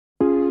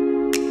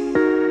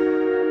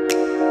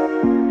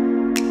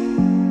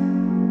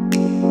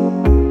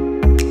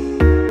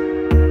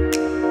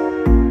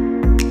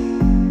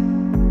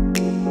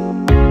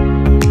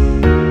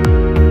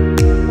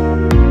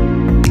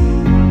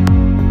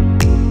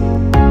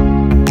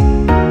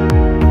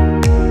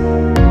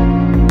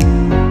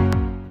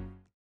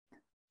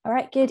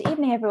Good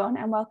evening, everyone,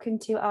 and welcome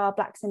to our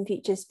Blacks and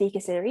Futures speaker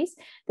series.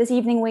 This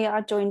evening, we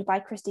are joined by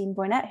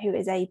Boinett, who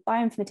is a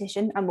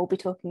bioinformatician, and we'll be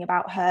talking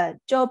about her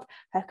job,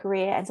 her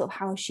career, and sort of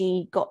how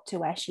she got to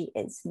where she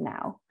is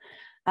now.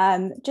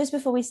 Just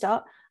before we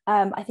start,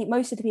 I think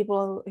most of the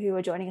people who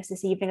are joining us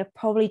this evening have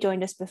probably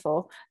joined us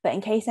before, but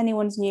in case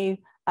anyone's new,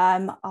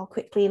 I'll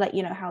quickly let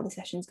you know how the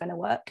session is going to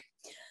work.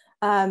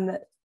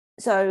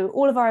 So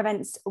all of our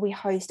events we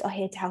host are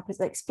here to help us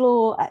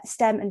explore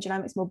STEM and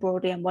genomics more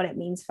broadly and what it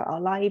means for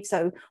our lives.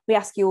 So we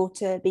ask you all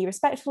to be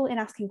respectful in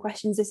asking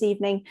questions this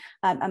evening,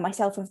 and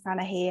myself and Fran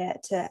are here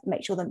to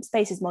make sure the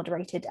space is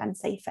moderated and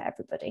safe for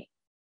everybody.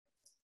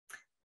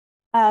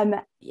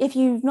 If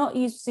you've not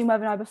used Zoom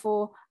webinar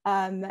before,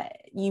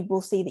 you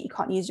will see that you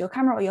can't use your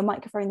camera or your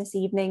microphone this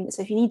evening.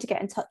 So if you need to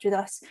get in touch with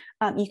us,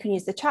 you can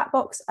use the chat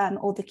box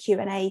or the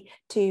Q&A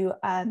to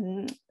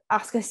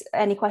ask us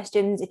any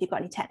questions. If you've got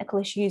any technical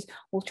issues,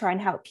 we'll try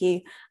and help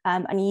you.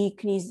 And you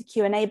can use the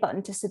Q&A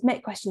button to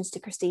submit questions to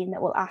Christine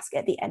that we'll ask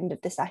at the end of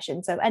the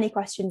session. So any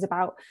questions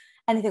about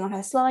anything on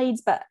her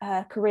slides, but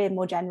her career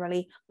more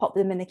generally, pop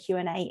them in the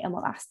Q&A and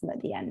we'll ask them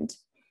at the end.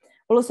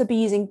 We'll also be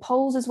using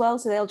polls as well,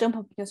 so they'll jump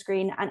up on your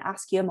screen and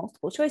ask you a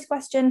multiple choice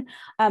question.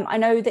 I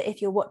know that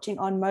if you're watching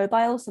on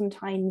mobile,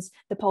 sometimes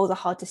the polls are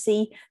hard to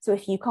see. So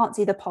if you can't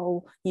see the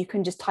poll, you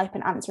can just type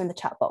an answer in the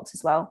chat box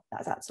as well.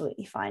 That's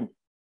absolutely fine.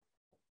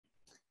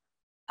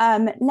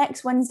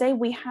 Next Wednesday,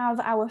 we have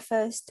our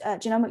first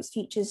Genomics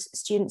Futures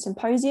Student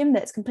Symposium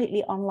that's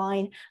completely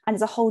online and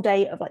is a whole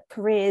day of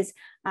careers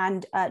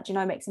and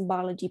genomics and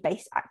biology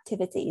based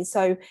activities.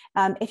 So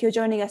if you're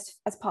joining us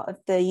as part of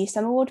the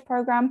USTEM Award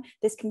programme,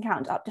 this can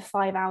count up to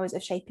 5 hours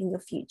of shaping your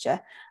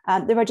future.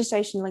 The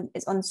registration link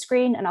is on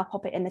screen and I'll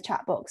pop it in the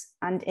chat box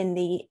and in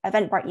the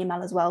Eventbrite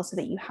email as well so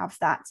that you have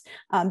that.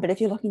 But if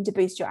you're looking to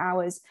boost your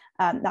hours,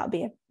 that would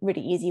be a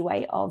really easy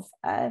way of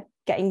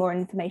getting more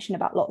information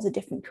about lots of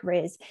different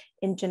careers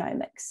in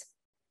genomics.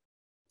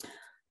 I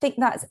think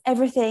that's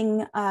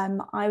everything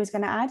I was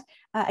going to add.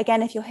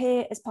 Again, if you're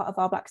here as part of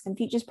our Blacks and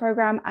Futures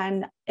programme,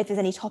 and if there's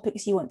any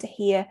topics you want to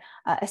hear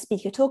a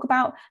speaker talk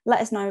about,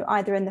 let us know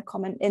either in the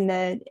comment in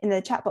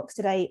the chat box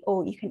today,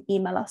 or you can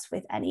email us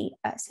with any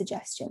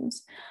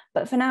suggestions.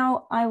 But for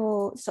now, I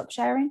will stop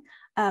sharing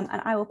and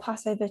I will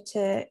pass over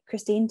to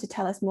Christine to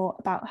tell us more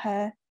about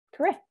her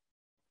career.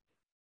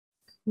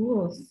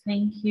 Cool,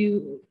 thank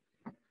you.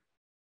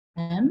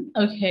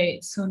 Okay,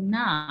 so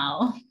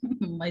now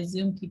my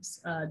Zoom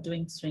keeps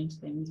doing strange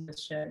things with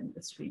sharing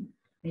the screen.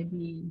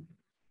 Maybe,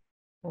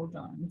 hold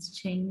on, it's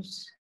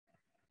changed.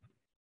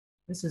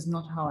 This is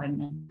not how I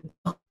meant it.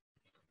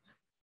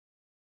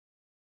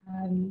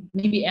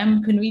 Maybe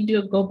can we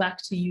go back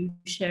to you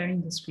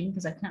sharing the screen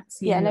because I can't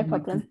see. Yeah, no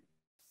problem.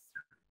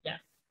 Yeah.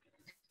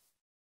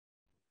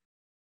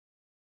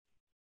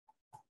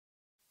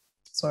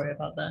 Sorry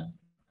about that.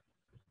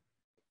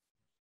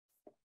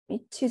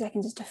 2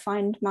 seconds just to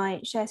find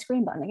my share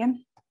screen button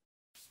again.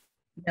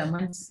 Yeah,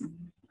 mine's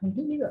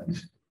completely gone.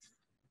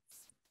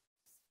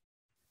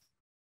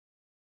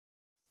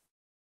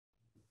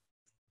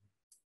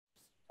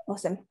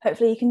 Awesome.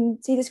 Hopefully you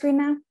can see the screen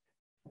now.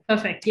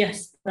 Perfect.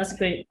 Yes, that's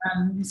great.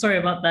 Sorry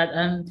about that.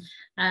 And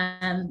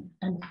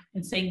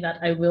in saying that,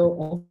 I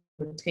will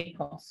also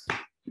take off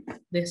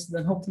this.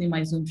 Then hopefully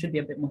my Zoom should be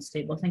a bit more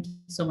stable. Thank you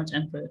so much,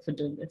 Anne, for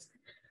doing this.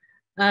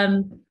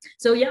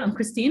 So yeah, I'm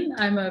Christine.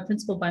 I'm a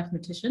principal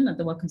bioinformatician at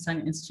the Wellcome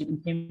Science Institute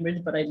in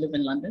Cambridge, but I live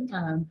in London.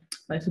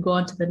 But if we go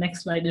on to the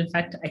next slide, in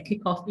fact, I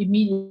kick off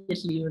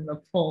immediately with a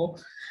poll.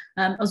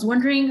 I was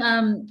wondering,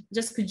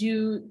 just could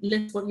you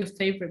list what your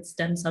favorite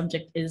STEM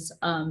subject is,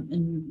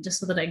 and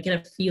just so that I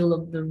get a feel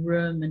of the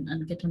room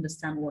and get to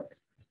understand what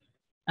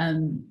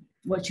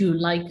you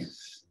like,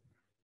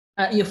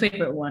 your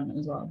favorite one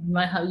as well.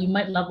 You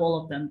might love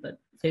all of them, but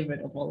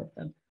favorite of all of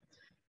them.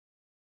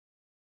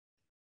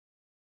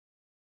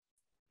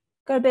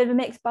 Got a bit of a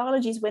mix.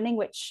 Biology's winning,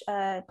 which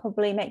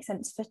probably makes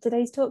sense for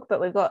today's talk,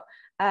 but we've got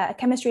a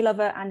chemistry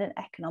lover and an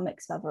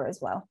economics lover as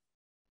well.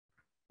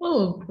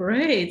 Oh,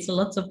 great. So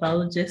lots of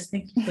biologists.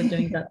 Thank you for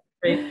doing that.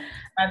 Great.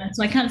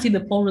 So I can't see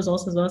the poll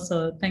results as well,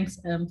 so thanks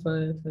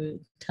for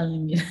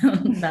telling me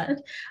that.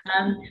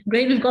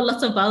 Great, we've got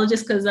lots of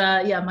biologists because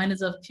yeah, mine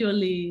is a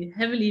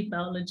heavily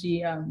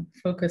biology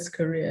focused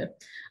career.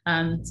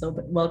 So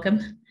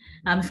welcome.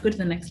 If you go to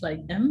the next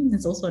slide,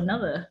 there's also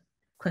another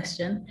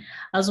question.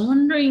 I was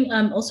wondering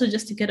also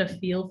just to get a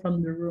feel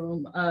from the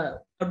room,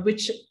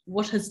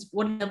 what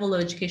level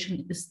of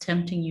education is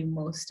tempting you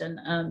most? And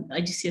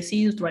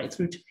IGCSEs right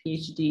through to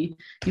PhD.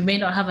 You may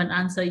not have an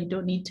answer. You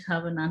don't need to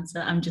have an answer.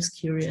 I'm just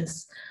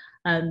curious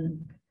to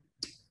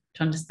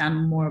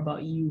understand more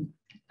about you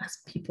as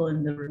people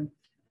in the room.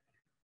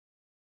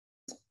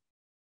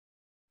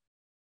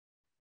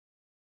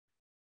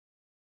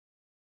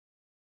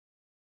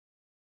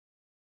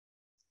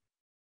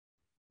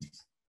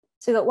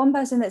 So we've got one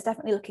person that's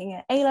definitely looking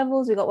at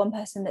A-levels. We've got one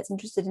person that's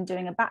interested in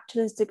doing a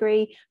bachelor's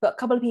degree. We've got a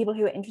couple of people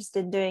who are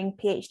interested in doing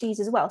PhDs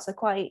as well. So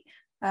quite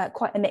a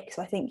mix.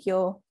 So I think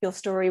your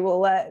story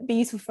will be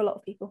useful for a lot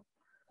of people.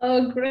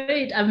 Oh,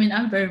 great. I mean,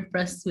 I'm very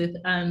impressed with,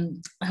 I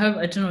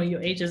don't know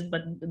your ages,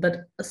 but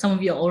that some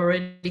of you are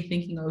already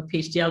thinking of a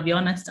PhD. I'll be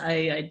honest,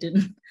 I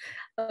didn't.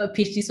 A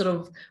PhD sort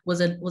of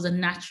was a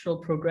natural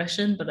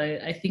progression, but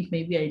I think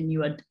maybe I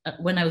knew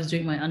when I was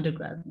doing my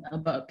undergrad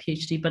about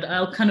PhD, but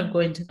I'll kind of go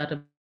into that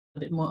a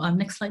bit more.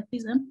 Next slide,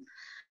 please, Em.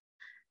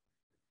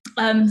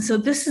 So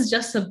this is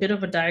just a bit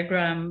of a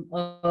diagram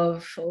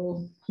of a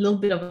little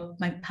bit of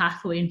my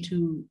pathway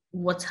into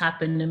what's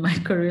happened in my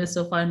career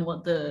so far and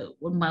what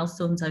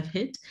milestones I've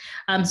hit.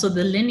 So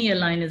the linear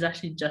line is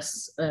actually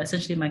just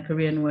essentially my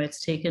career and where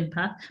it's taken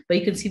path. But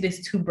you can see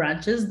there's two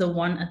branches, the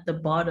one at the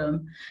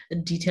bottom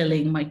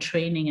detailing my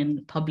training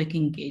and public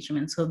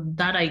engagement. So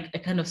that I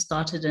kind of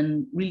started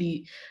and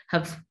really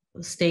have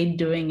stayed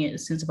doing it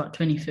since about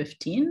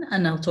 2015,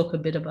 and I'll talk a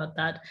bit about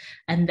that.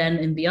 And then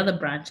in the other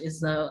branch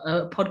is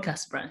a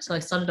podcast branch. So I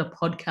started a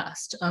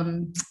podcast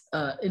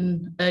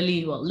in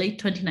late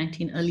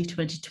 2019, early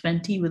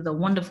 2020 with a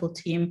wonderful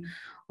team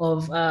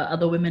of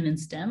other women in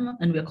STEM,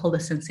 and we're called the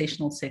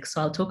Sensational Six.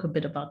 So I'll talk a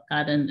bit about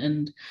that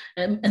and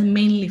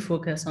mainly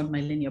focus on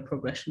my linear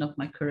progression of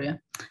my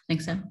career.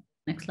 Thanks, Em.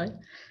 Next slide.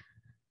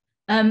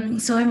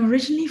 So I'm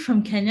originally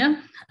from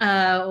Kenya.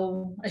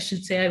 Or I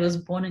should say I was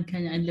born in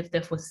Kenya and lived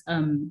there for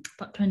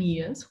about 20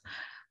 years.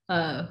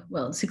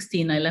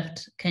 16. I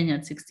left Kenya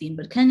at 16,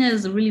 but Kenya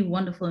is a really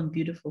wonderful and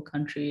beautiful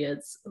country.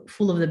 It's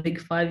full of the big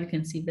five. You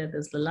can see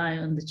there's the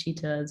lion, the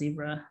cheetah,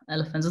 zebra,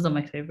 elephants. Those are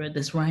my favorite.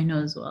 There's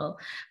rhino as well,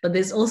 but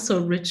there's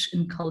also rich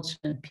in culture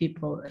and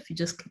people. If you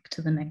just click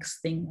to the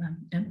next thing.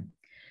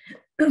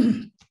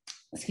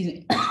 Excuse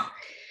me.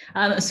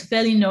 It's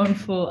fairly known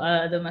for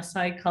the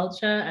Maasai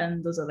culture,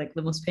 and those are like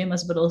the most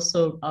famous, but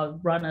also our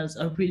runners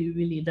are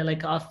really, they're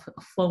like our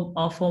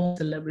former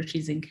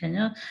celebrities in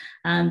Kenya,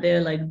 and they're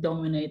like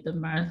dominate the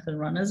marathon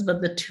runners. But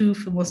the two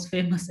most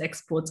famous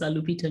exports are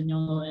Lupita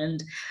Nyong'o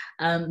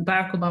and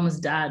Barack Obama's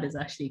dad is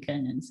actually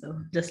Kenyan. So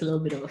just a little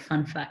bit of a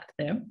fun fact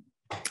there.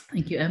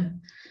 Thank you,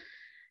 Em.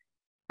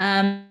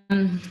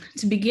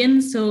 To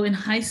begin, so in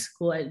high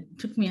school, I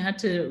had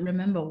to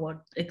remember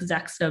what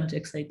exact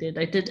subjects I did.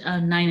 I did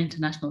 9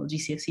 international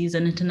GCSEs,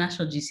 and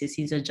international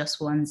GCSEs are just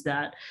ones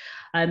that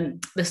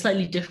they're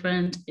slightly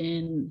different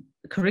in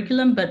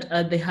curriculum, but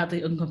they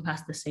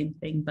encompass the same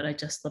thing. But I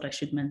just thought I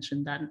should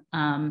mention that.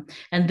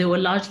 And they were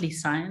largely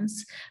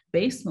science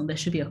based. No, there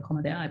should be a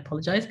comma there. I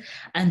apologize.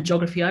 And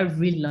geography. I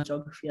really love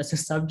geography as a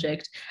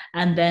subject.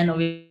 And then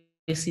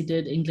obviously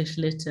did English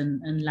lit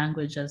and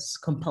language as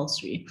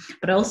compulsory,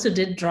 but I also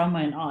did drama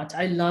and art.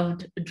 I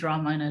loved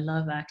drama and I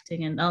love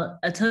acting, and I'll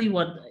tell you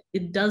what,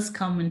 it does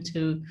come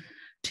into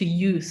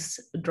use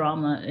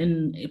drama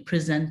in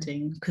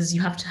presenting, because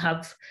you have to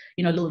have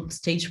a little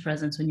stage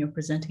presence when you're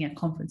presenting at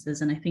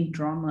conferences. And I think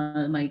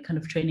drama, my kind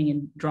of training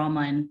in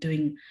drama and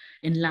doing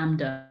in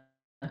Lambda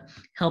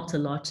helped a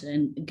lot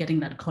in getting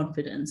that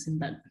confidence, in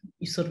that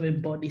you sort of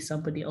embody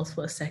somebody else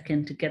for a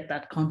second to get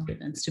that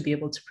confidence to be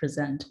able to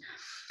present.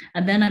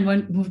 And then I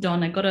moved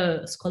on. I got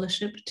a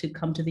scholarship to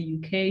come to the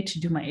UK to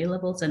do my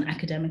A-levels, an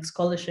academic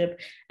scholarship.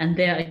 And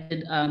there I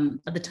did,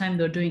 at the time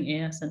they were doing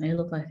AS and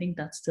A-level, I think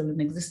that's still in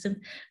existence.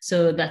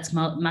 So that's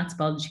maths,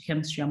 biology,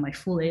 chemistry on my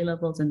full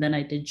A-levels. And then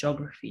I did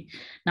geography.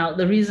 Now,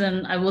 the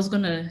reason I was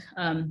going to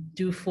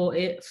do four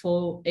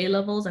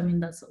A-levels, I mean,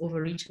 that's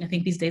overreaching. I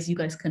think these days you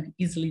guys can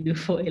easily do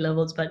 4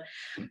 A-levels, but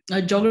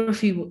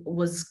geography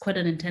was quite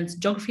an intense,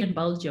 geography and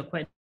biology are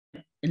quite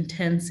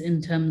intense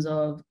in terms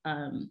of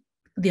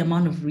the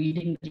amount of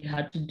reading that you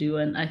had to do.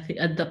 And I think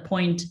at the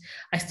point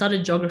I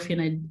started geography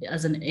and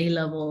as an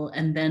A-level,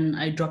 and then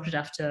I dropped it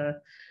after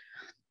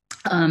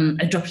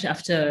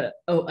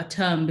a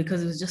term,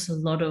 because it was just a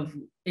lot of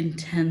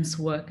intense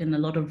work and a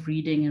lot of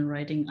reading and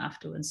writing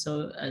afterwards.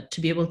 So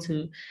to be able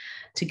to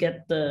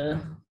get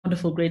the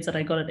wonderful grades that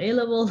I got at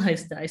A-level,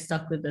 I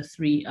stuck with the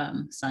 3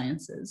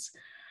 sciences.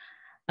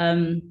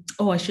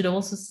 I should have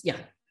also,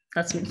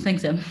 that's it.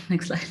 Thanks, Em.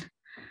 Next slide.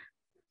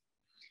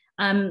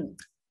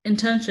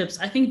 Internships.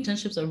 I think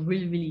internships are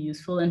really, really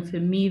useful. And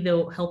for me,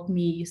 they'll help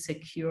me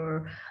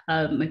secure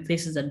my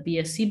places at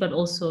BSc, but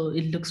also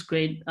it looks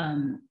great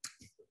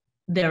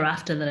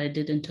thereafter that I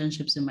did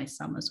internships in my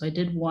summer. So I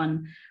did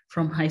one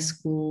from high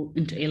school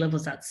into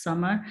A-levels that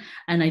summer.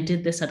 And I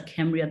did this at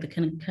KEMRI, at the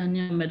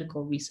Kenya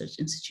Medical Research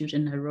Institute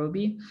in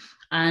Nairobi.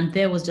 And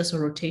there was just a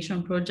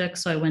rotation project.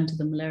 So I went to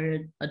the malaria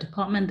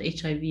department, the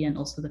HIV, and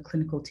also the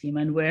clinical team.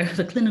 And where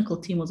the clinical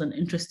team was an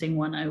interesting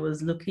one, I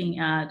was looking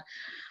at,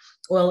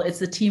 well, it's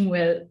the team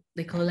where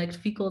they collect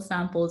fecal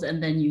samples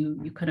and then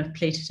you kind of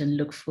plate it and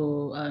look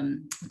for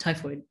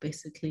typhoid,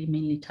 basically,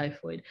 mainly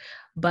typhoid.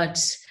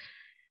 But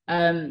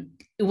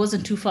it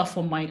wasn't too far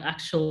from my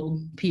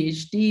actual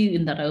PhD,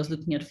 in that I was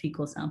looking at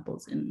fecal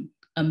samples in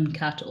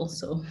cattle.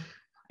 So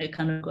I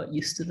kind of got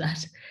used to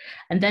that.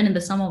 And then in the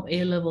summer of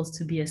A-levels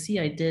to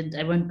BSc,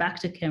 I went back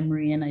to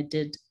KEMRI and I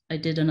did I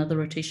did another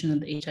rotation in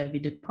the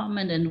HIV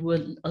department, and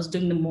I was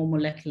doing the more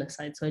molecular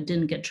side. So I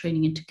didn't get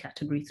training into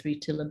category 3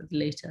 till a bit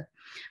later,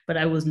 but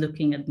I was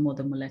looking at more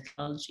the molecular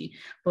biology.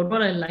 But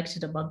what I liked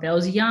it about that, I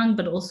was young,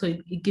 but also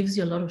it gives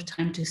you a lot of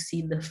time to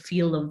see the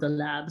feel of the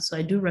lab. So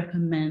I do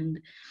recommend,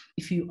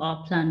 if you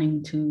are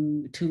planning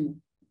to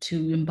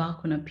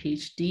embark on a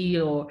PhD,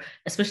 or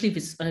especially if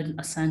it's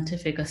a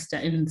scientific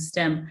in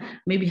STEM,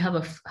 maybe have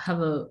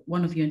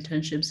one of your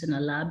internships in a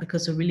lab,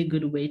 because it's a really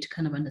good way to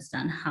kind of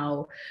understand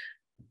how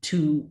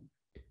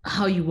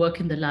you work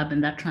in the lab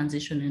and that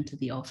transition into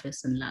the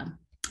office and lab.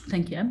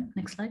 Thank you.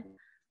 Next slide.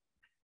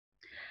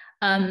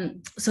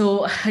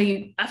 So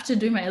after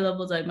doing my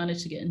A-levels, I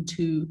managed to get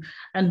into,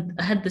 and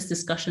I had this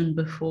discussion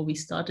before we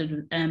started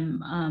with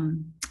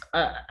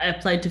I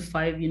applied to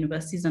 5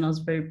 universities, and I was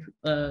very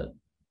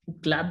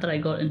glad that I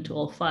got into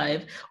all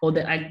 5, or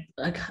that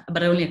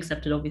but I only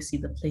accepted obviously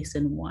the place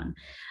in one.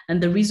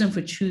 And the reason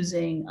for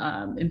choosing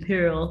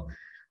Imperial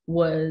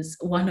was,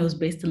 one, I was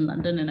based in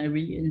London and I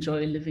really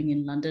enjoy living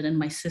in London, and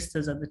my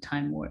sisters at the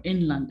time were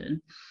in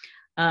London.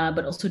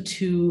 But also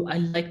 2, I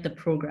liked the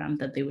program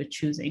that they were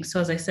choosing. So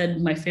as I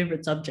said, my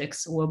favorite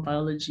subjects were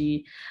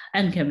biology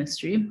and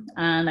chemistry,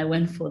 and I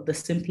went for the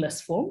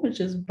simplest form, which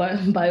is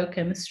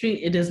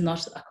biochemistry. It is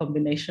not a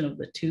combination of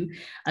the 2.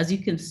 As you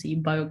can see,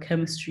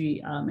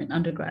 biochemistry in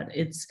undergrad,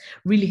 it's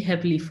really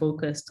heavily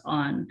focused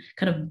on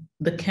kind of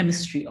the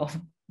chemistry of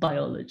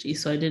biology.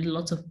 So I did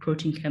lots of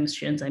protein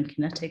chemistry, enzyme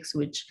kinetics,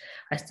 which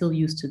I still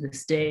use to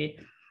this day.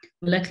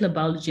 Molecular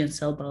biology and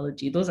cell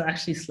biology, those are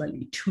actually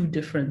slightly 2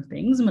 different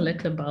things.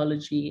 Molecular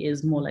biology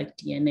is more like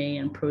DNA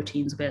and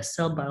proteins, where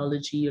cell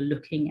biology, you're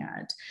looking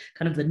at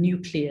kind of the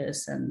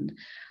nucleus and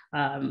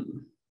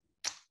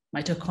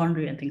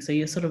mitochondria and things. So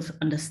you're sort of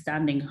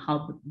understanding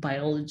how the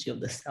biology of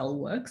the cell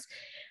works.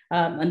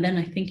 And then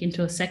I think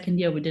into a second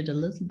year, we did a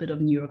little bit of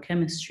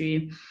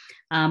neurochemistry.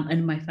 And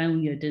in my final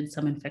year, I did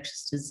some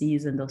infectious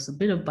disease, and there was a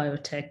bit of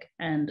biotech,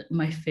 and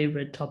my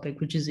favorite topic,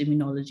 which is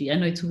immunology. I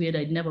know it's weird,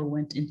 I never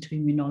went into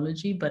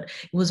immunology, but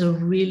it was a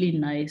really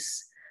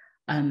nice,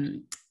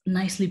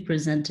 nicely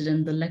presented,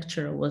 and the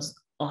lecturer was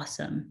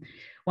awesome.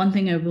 One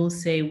thing I will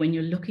say, when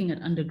you're looking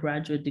at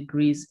undergraduate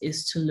degrees,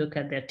 is to look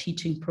at their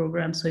teaching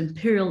program. So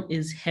Imperial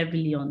is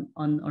heavily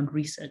on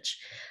research.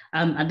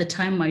 At the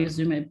time I was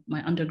doing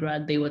my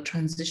undergrad, they were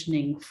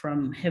transitioning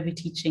from heavy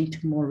teaching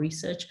to more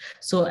research.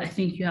 So I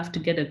think you have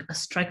to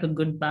strike a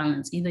good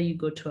balance. Either you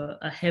go to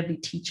a heavy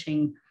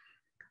teaching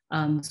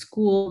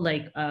school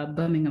like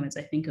Birmingham is,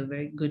 I think, a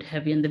very good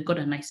heavy, and they've got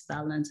a nice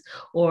balance,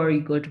 or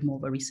you go to more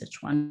of a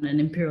research one, and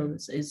Imperial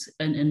is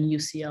and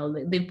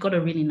UCL, they've got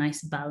a really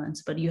nice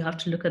balance, but you have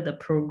to look at the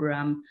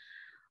program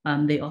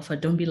they offer.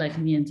 Don't be like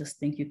me and just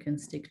think you can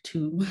stick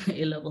to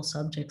A-level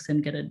subjects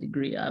and get a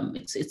degree.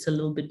 It's a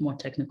little bit more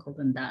technical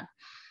than that.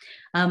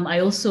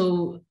 I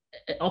also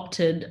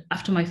opted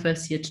after my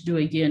first year to do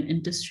a year in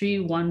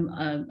industry.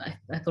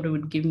 I thought it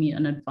would give me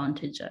an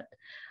advantage at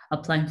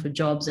applying for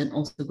jobs and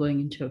also going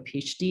into a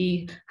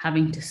PhD,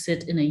 having to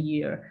sit in a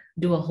year,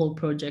 do a whole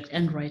project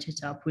and write it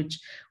up, which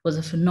was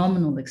a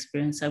phenomenal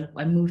experience.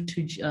 I moved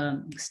to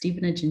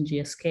Stevenage in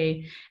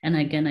GSK, and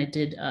again, I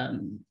did,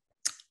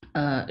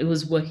 it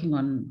was working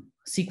on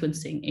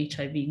sequencing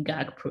HIV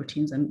GAG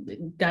proteins, and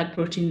GAG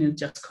protein is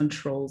just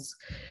controls,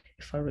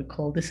 if I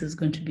recall, this is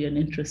going to be an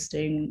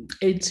interesting,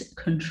 it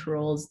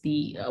controls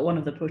the one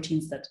of the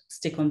proteins that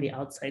stick on the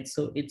outside.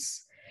 So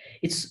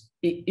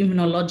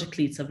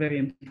immunologically, it's a very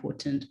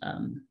important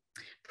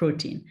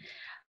protein.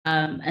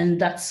 And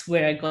that's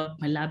where I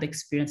got my lab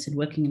experience in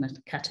working in a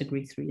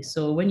category 3.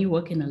 So when you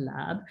work in a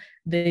lab,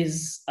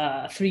 there's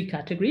 3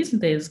 categories.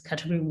 There's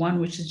category 1,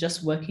 which is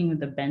just working with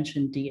the bench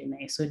and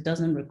DNA. So it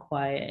doesn't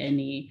require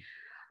any,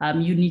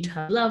 you need to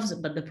have gloves,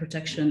 but the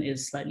protection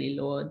is slightly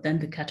lower. Then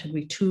the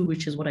category 2,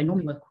 which is what I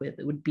normally work with,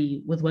 it would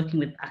be with working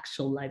with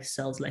actual live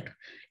cells like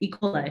E.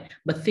 coli,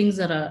 but things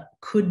that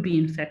could be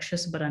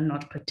infectious, but are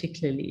not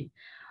particularly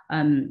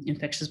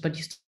infectious, but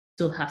you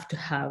still have to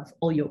have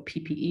all your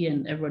PPE,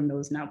 and everyone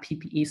knows now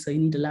PPE, so you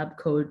need a lab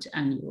coat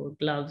and your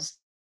gloves.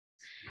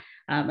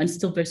 And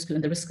still very good,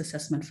 and the risk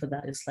assessment for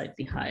that is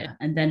slightly higher.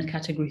 And then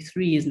category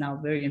 3 is now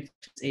very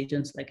infectious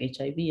agents like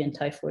HIV and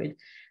typhoid.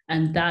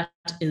 And that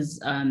is,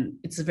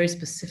 it's a very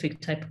specific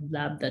type of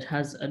lab that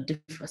has a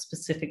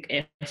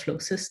specific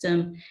airflow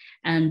system,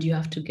 and you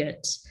have to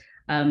get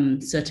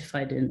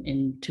certified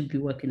to be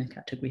working in a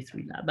category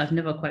 3 lab. I've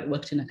never quite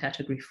worked in a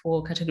category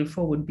 4. Category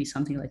 4 would be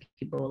something like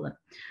Ebola.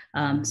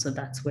 So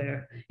that's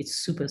where it's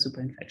super,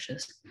 super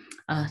infectious.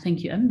 Thank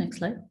you. Next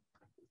slide.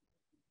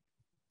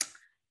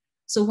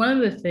 So one of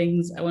the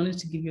things I wanted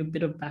to give you a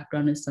bit of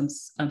background is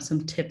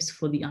some tips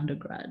for the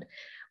undergrad.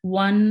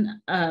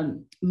 One,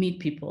 meet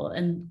people.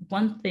 And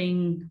one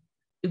thing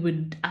it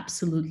would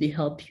absolutely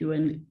help you,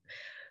 and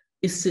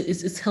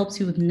it helps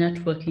you with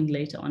networking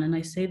later on. And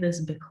I say this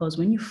because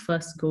when you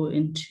first go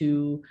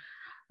into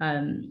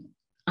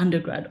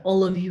undergrad,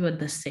 all of you at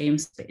the same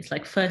space.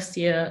 Like first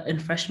year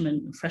and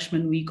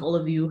freshman week, all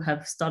of you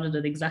have started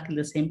at exactly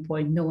the same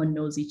point. No one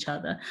knows each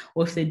other,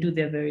 or if they do,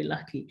 they're very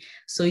lucky.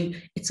 So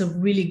it's a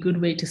really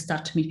good way to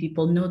start to meet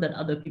people, know that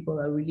other people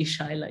are really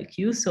shy like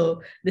you.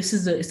 So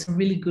it's a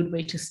really good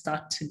way to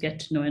start to get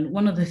to know. And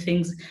one of the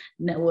things,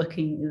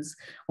 networking is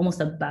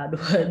almost a bad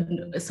word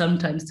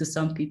sometimes to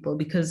some people,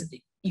 because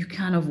you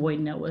can't avoid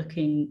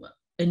networking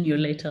in your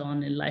later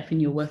on in life, in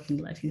your working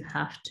life. You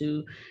have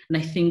to. And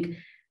I think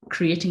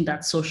creating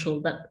that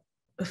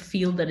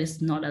feel that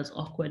is not as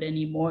awkward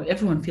anymore.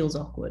 Everyone feels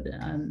awkward.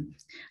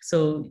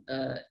 So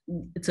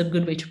it's a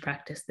good way to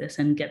practice this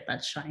and get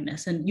that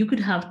shyness. And you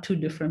could have two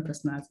different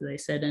personalities, as I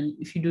said. And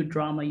if you do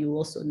drama, you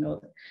also know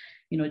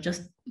that,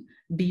 just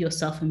be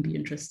yourself and be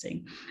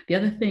interesting. The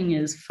other thing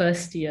is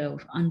first year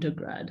of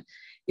undergrad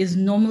is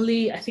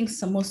normally, I think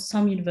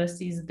some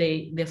universities,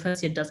 their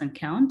first year doesn't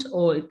count,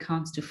 or it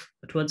counts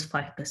towards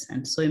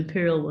 5%. So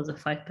Imperial was a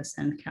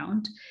 5%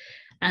 count.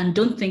 And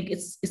don't think it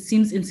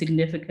seems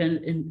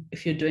insignificant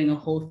if you're doing a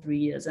whole 3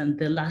 years, and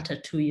the latter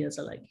 2 years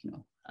are like,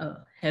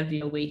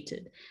 heavier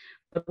weighted.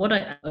 But what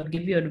I would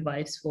give you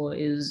advice for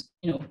is,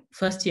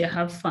 first year,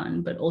 have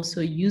fun, but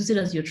also use it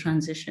as your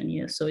transition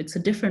year. So it's a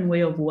different way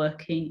of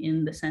working,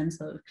 in the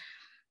sense of,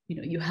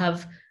 you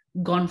have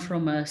gone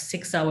from a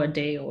 6-hour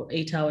day or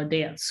 8-hour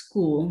day at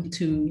school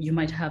to you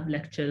might have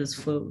lectures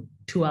for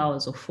 2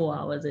 hours or 4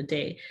 hours a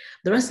day.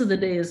 The rest of the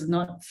day is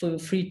not for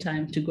free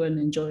time to go and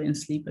enjoy and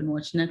sleep and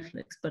watch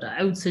Netflix. But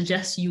I would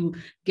suggest you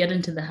get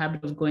into the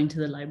habit of going to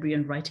the library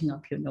and writing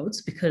up your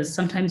notes, because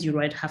sometimes you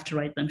have to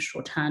write them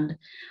shorthand,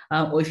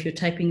 or if you're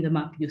typing them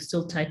up, you're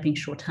still typing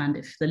shorthand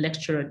if the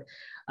lecturer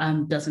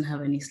doesn't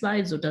have any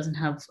slides or doesn't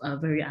have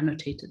very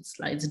annotated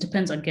slides. It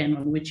depends, again,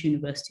 on which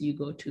university you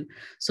go to.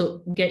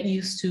 So get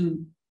used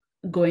to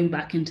going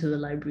back into the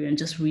library and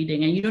just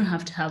reading. And you don't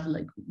have to have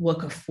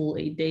work a full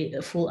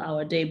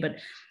hour day, but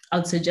I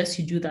would suggest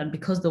you do that,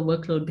 because the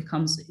workload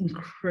becomes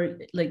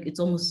it's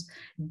almost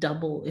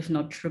double, if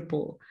not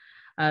triple,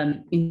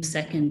 in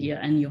second year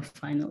and your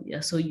final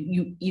year. So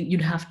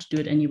you'd have to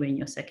do it anyway in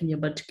your second year,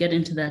 but to get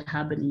into that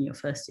habit in your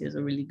first year is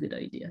a really good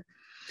idea.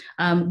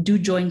 Do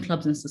join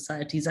clubs and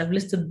societies. I've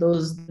listed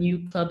those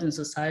new clubs and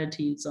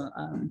societies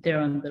there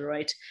on the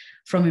right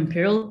from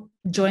Imperial.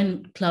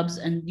 Join clubs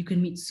and you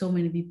can meet so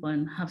many people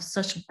and have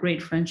such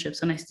great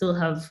friendships. And I still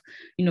have,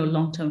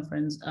 long-term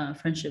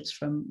friendships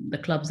from the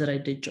clubs that I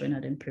did join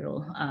at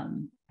Imperial.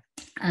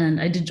 And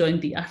I did join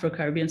the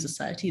Afro-Caribbean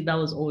Society. That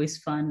was always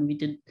fun. We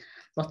did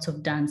lots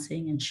of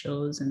dancing and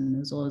shows, and it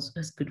was always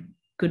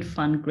good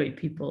fun, great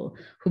people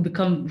who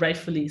become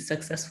rightfully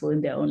successful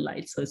in their own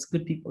light. So it's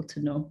good people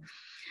to know.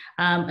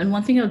 And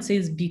one thing I would say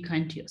is be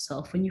kind to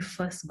yourself. When you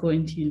first go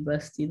into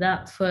university,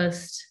 that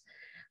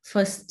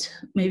first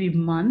maybe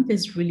month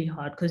is really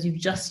hard, because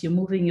you're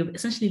moving, you're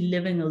essentially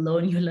living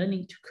alone, you're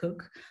learning to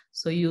cook.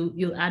 So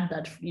you'll add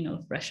that,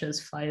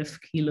 freshers 5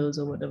 kilos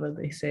or whatever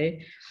they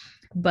say.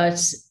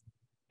 But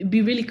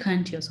be really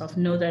kind to yourself.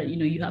 Know that,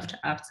 you have to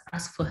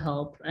ask for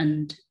help,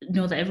 and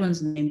know that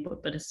everyone's in the same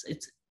boat, but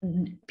it's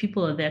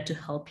people are there to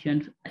help you.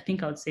 And I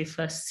think I would say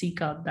first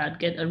seek out that,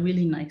 get a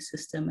really nice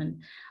system,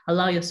 and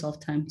allow yourself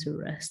time to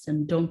rest,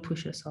 and don't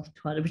push yourself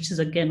too hard, which is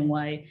again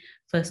why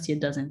first year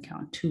doesn't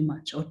count too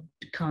much, or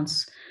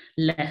counts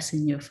less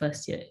in your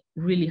first year.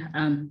 Really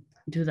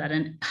do that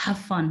and have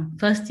fun.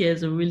 First year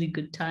is a really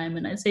good time,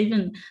 and I'd say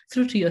even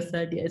through to your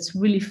third year, it's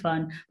really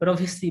fun. But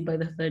obviously by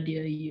the third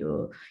year,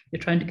 you're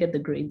trying to get the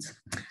grades.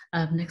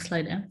 Next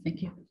slide, Em.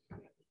 Thank you.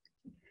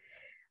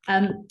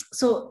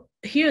 So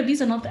here,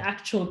 these are not the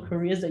actual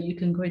careers that you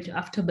can go into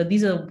after, but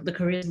these are the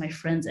careers my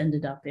friends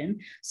ended up in.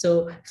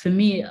 So for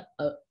me,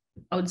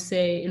 I would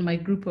say in my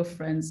group of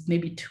friends,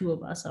 maybe 2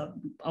 of us out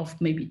of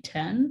maybe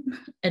 10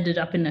 ended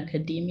up in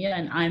academia,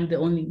 and I'm the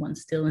only one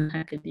still in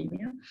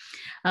academia.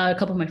 A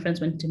couple of my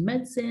friends went to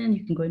medicine.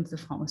 You can go into the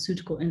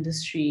pharmaceutical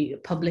industry,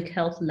 public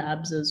health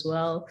labs as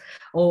well,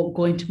 or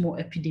go into more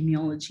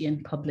epidemiology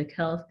and public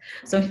health.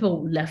 Some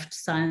people left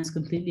science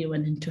completely,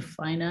 went into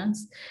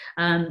finance.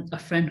 A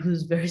friend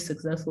who's very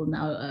successful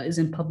now is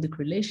in public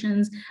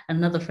relations.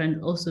 Another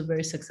friend also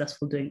very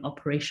successful doing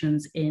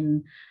operations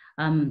in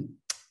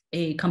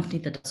a company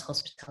that does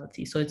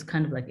hospitality. So it's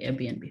kind of like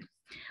Airbnb.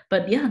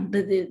 But yeah,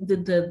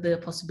 the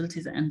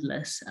possibilities are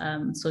endless.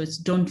 So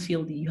don't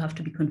feel that you have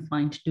to be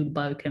confined to do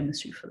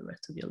biochemistry for the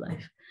rest of your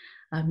life.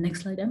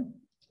 Next slide, Em.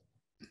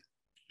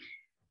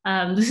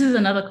 This is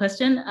another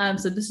question.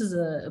 So this is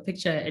a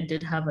picture I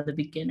did have at the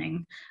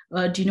beginning.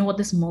 Do you know what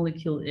this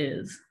molecule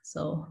is?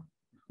 So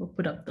we'll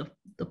put up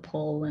the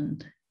poll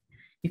and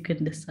you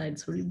can decide.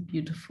 It's a really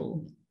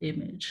beautiful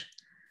image.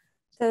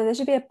 So there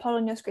should be a poll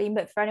on your screen,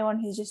 but for anyone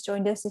who's just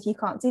joined us, if you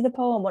can't see the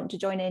poll and want to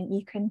join in,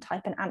 you can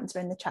type an answer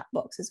in the chat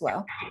box as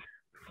well.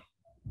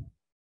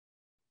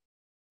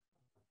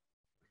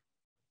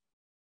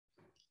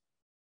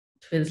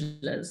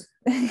 Twizzlers.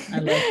 I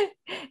love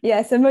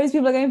Yeah, so most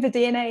people are going for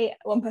DNA.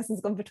 One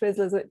person's gone for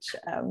Twizzlers, which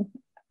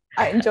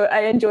I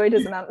enjoyed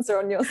as an answer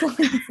on your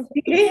slides.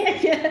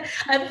 Yeah,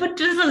 I put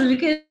twizzlers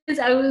because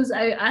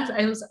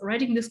I was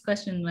writing this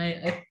question.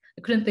 I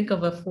couldn't think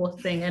of a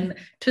fourth thing, and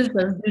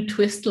twizzlers do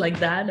twist like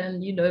that.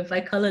 And if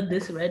I colored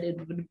this red, it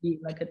would be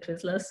like a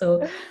twizzler.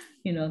 So,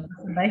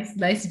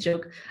 nice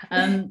joke.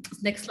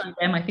 Next slide,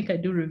 I think I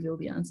do reveal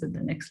the answer in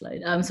the next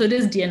slide. So it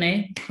is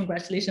DNA.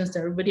 Congratulations to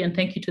everybody, and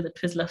thank you to the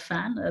Twizzler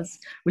fan. That's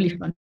really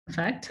fun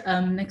fact.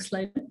 Next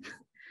slide.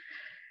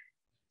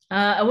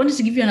 I wanted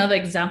to give you another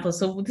example.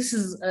 So this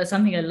is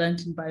something I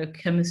learned in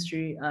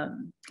biochemistry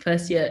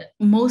first year.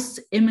 Most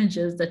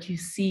images that you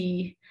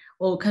see,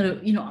 or kind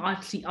of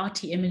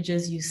arty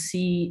images you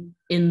see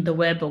in the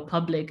web or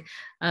public,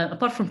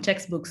 apart from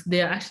textbooks,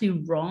 they're actually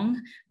wrong.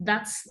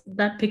 That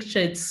picture,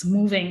 it's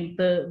moving.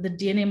 The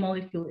DNA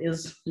molecule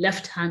is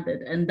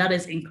left-handed, and that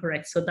is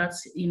incorrect. So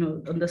that's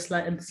on the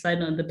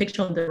slide on the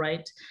picture on the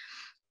right.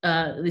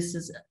 This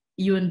is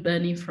you and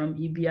Bernie from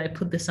EB. I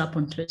put this up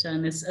on Twitter,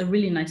 and it's a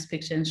really nice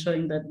picture and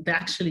showing that they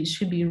actually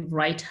should be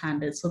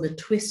right-handed. So the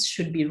twist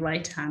should be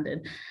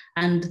right-handed.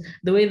 And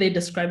the way they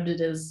described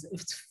it is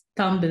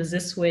thumb is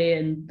this way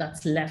and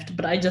that's left,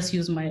 but I just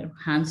use my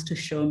hands to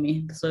show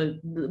me. So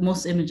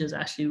most images are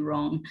actually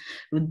wrong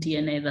with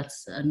DNA.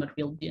 That's not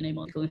real DNA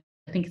molecule.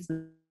 I think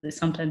they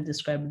sometimes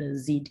describe it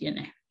as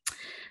zDNA.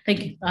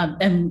 Thank you.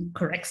 M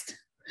correct.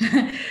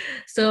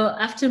 So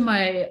after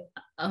my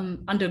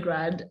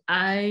undergrad,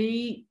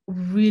 I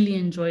really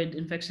enjoyed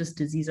infectious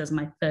disease as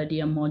my third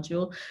year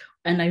module,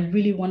 and I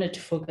really wanted to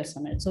focus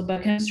on it. So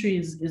biochemistry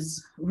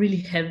is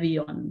really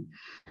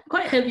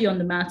quite heavy on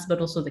the maths,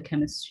 but also the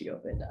chemistry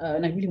of it.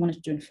 And I really wanted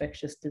to do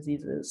infectious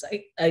diseases.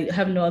 I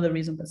have no other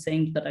reason but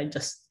saying that I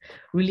just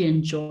really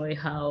enjoy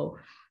how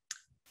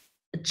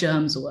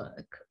germs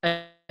work.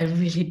 I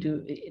really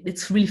do.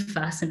 It's really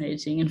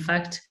fascinating. In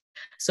fact,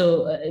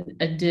 so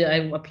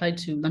I applied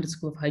to London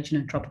School of Hygiene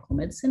and Tropical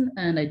Medicine,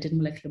 and I did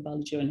molecular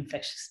biology on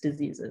infectious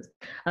diseases.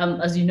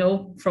 As you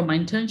know from my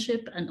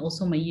internship and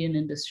also my year in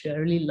industry, I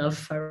really love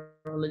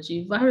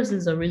virology.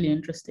 Viruses are really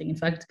interesting. In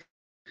fact,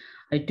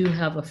 I do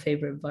have a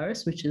favorite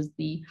virus, which is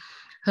the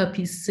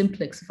herpes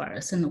simplex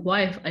virus. And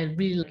why I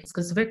really like it is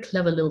because it's a very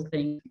clever little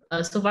thing.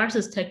 So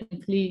viruses,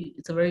 technically,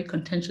 it's a very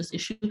contentious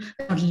issue.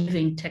 They're not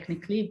living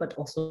technically, but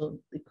also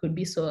it could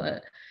be. So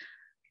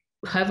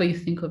however you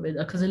think of it,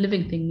 because a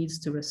living thing needs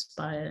to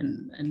respire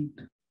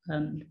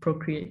and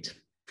procreate.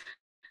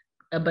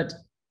 But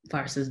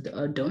viruses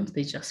don't,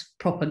 they just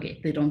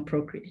propagate, they don't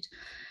procreate.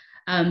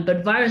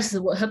 But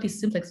viruses,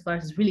 herpes simplex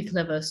virus is really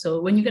clever. So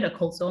when you get a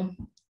cold sore,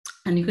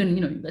 and you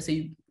can, let's say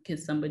you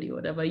kiss somebody or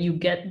whatever, you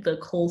get the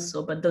cold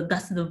sore, but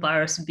that's the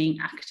virus being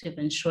active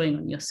and showing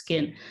on your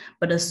skin.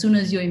 But as soon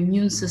as your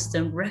immune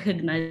system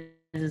recognizes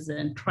it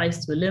and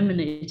tries to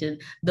eliminate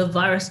it, the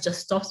virus just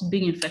stops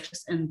being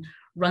infectious and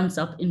runs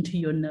up into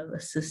your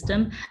nervous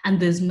system, and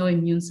there's no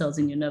immune cells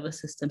in your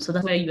nervous system. So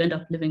that's where you end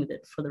up living with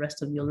it for the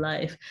rest of your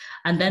life.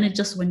 And then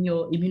when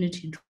your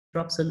immunity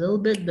drops a little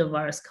bit, the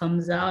virus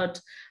comes out,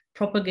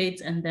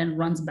 propagates, and then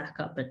runs back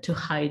up to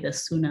hide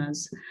as soon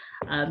as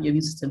your immune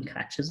system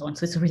catches on.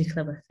 So it's a really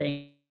clever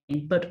thing.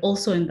 But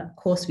also in that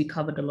course, we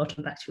covered a lot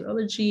of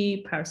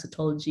bacteriology,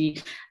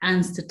 parasitology,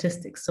 and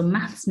statistics. So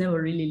maths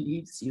never really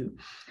leaves you.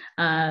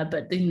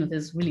 But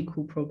there's really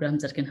cool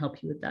programs that can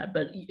help you with that.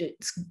 But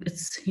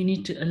you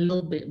need a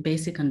little bit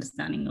basic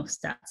understanding of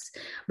stats,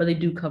 but they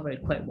do cover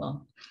it quite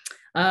well.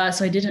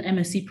 So I did an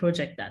MSc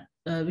project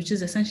which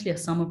is essentially a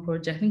summer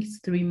project. I think it's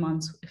 3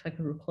 months, if I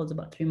can recall, it's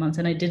about 3 months.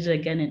 And I did it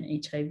again in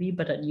HIV,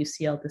 but at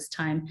UCL this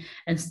time,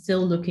 and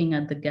still looking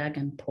at the gag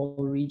and pole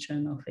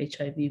region of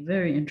HIV.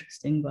 Very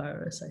interesting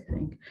virus, I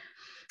think.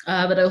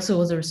 But I also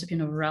was a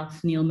recipient of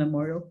Ralph Neal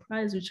Memorial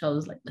Prize, which I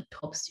was like the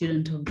top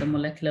student of the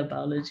molecular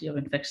biology of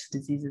infectious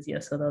diseases. Yeah,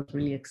 so that was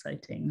really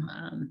exciting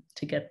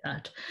to get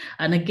that.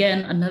 And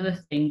again, another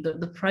thing,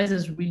 the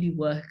prizes really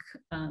work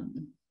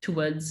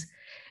towards,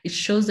 it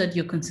shows that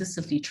you're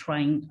consistently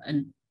trying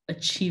and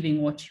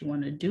achieving what you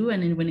want to do.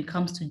 And then when it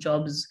comes to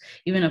jobs,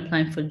 even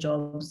applying for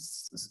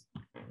jobs,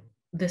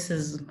 this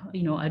is,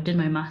 I did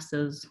my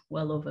master's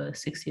well over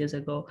 6 years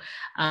ago.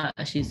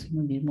 Actually, it's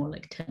maybe more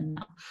like 10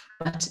 now.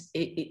 But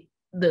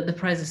the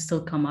prizes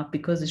still come up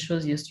because it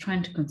shows you're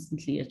trying to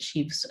constantly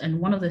achieve.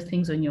 And one of the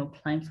things when you're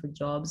applying for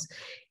jobs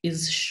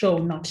is show,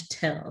 not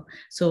tell.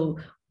 So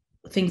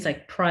things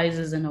like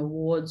prizes and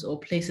awards or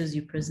places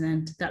you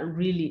present, that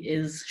really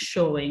is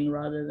showing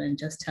rather than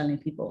just telling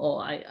people, oh,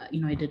 I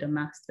did a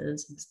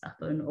master's and stuff.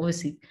 And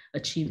obviously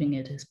achieving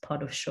it is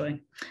part of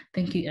showing.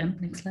 Thank you, Em.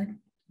 Next slide.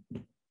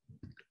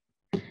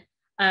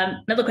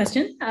 Another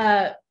question.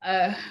 I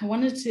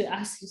wanted to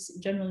ask you,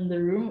 general in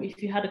the room,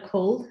 if you had a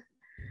cold,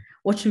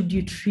 what should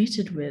you treat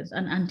it with?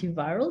 An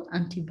antiviral,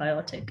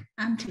 antibiotic,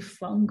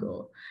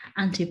 antifungal,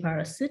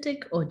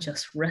 antiparasitic, or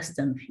just rest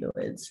and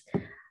fluids?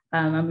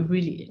 I'm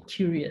really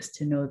curious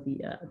to know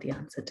the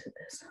answer to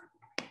this.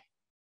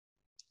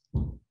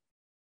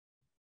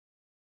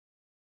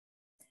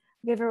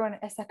 Give everyone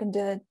a second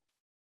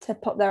to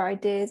pop their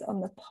ideas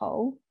on the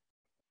poll.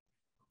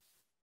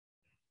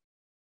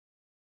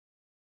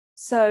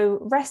 So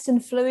rest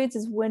and fluids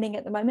is winning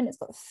at the moment. It's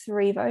got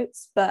 3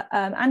 votes, but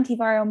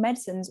antiviral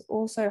medicines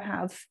also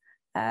have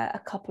a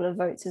couple of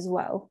votes as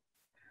well.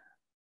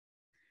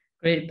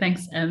 Great,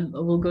 thanks.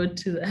 We'll go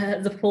to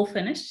the poll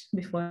finish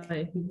before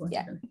I move on.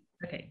 Yeah.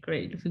 Okay,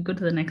 great. If we go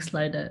to the next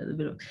slide,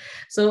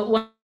 so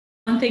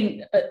one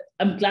thing,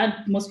 I'm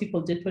glad most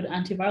people did put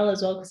antiviral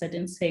as well, because I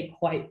didn't say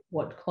quite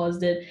what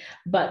caused it,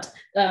 but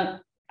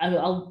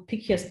I'll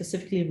pick here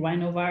specifically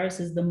rhinovirus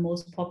is the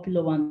most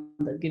popular one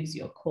that gives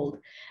you a cold.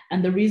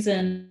 And the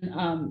reason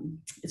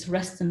it's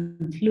rest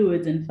and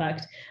fluids, in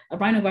fact, a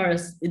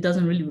rhinovirus, it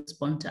doesn't really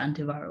respond to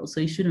antiviral. So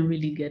you shouldn't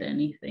really get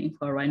anything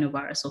for a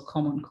rhinovirus or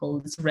common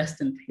cold. It's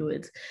rest and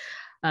fluids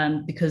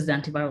because the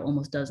antiviral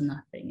almost does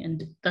nothing.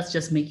 And that's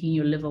just making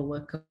your liver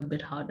work a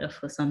bit harder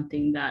for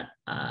something that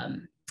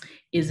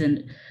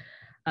isn't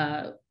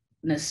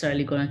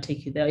necessarily going to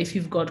take you there. If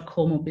you've got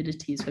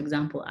comorbidities, for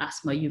example,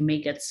 asthma, you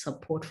may get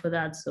support for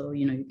that. So,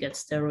 you get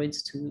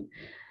steroids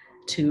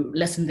to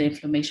lessen the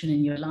inflammation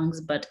in your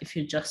lungs. But if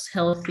you're just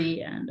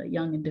healthy and a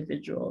young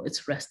individual,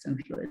 it's rest and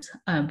fluids.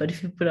 But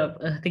if you put up,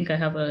 I think I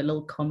have a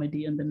little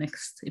comedy on the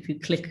next, if you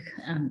click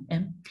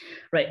M,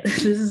 right,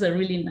 this is a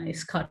really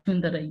nice cartoon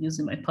that I use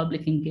in my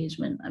public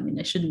engagement. I mean,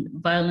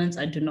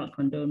 I do not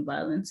condone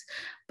violence,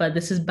 but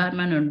this is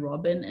Batman and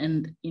Robin.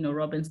 And,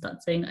 Robin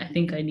starts saying, I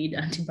think I need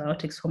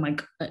antibiotics for my,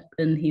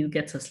 and he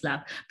gets a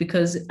slap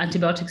because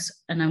antibiotics,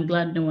 and I'm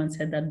glad no one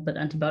said that, but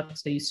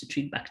antibiotics are used to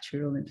treat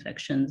bacterial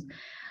infections.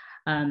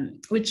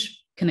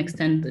 Which can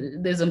extend,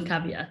 there's some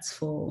caveats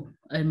for,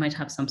 it might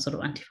have some sort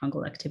of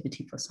antifungal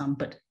activity for some,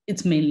 but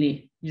it's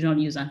mainly, you don't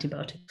use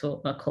antibiotics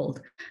for a cold.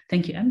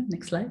 Thank you, Em.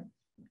 Next slide.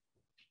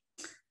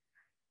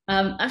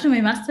 After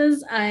my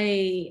master's,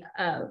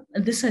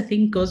 this I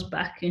think goes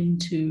back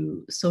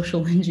into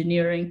social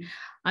engineering.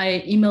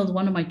 I emailed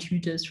one of my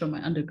tutors from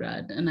my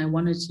undergrad and I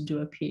wanted to do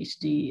a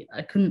PhD.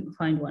 I couldn't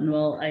find one.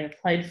 Well, I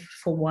applied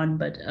for one,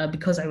 but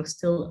because I was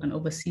still an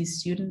overseas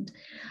student,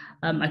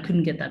 I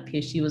couldn't get that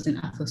PhD. It was in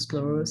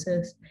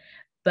atherosclerosis.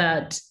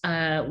 But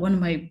one of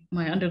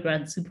my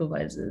undergrad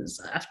supervisors,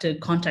 after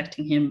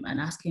contacting him and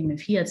asking him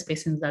if he had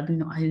space in his lab,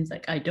 he's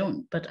like, I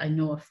don't, but I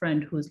know a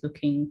friend who's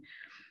looking,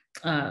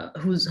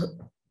 who's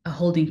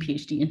holding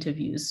PhD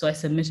interviews. So I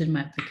submitted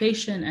my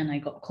application and I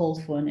got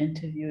called for an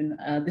interview.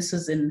 And this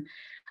was at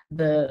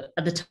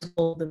the time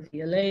called the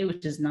VLA,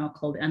 which is now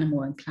called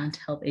Animal and Plant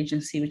Health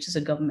Agency, which is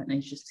a government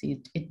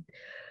agency.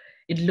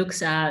 It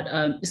looks at,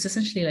 it's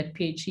essentially like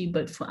PHE,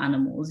 but for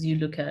animals. You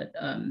look at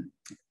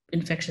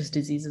infectious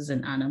diseases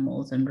in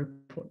animals and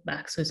report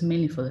back. So it's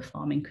mainly for the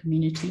farming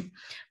community.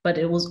 But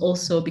it was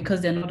also, because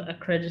they're not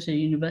accredited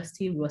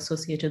university, we're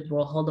associated with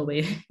Royal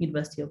Holloway,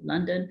 University of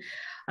London.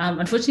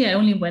 Unfortunately, I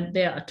only went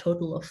there a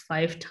total of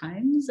 5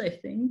 times, I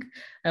think,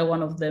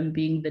 one of them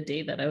being the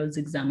day that I was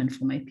examined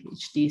for my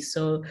PhD.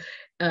 So,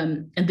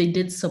 and they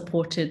did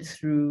support it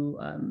through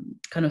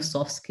kind of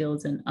soft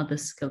skills and other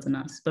skills and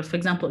us. But for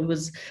example, it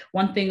was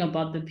one thing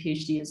about the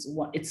PhD is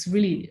what it's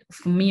really,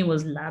 for me, it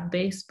was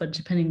lab-based, but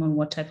depending on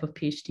what type of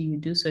PhD you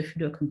do. So if you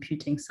do a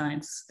computing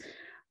science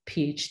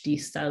PhD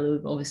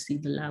style, obviously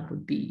the lab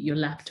would be your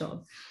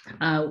laptop.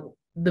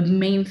 The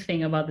main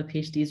thing about the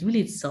PhD is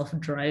really it's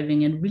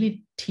self-driving and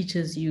really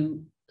teaches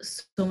you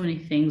so many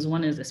things.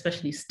 One is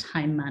especially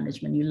time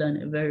management. You learn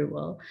it very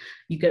well.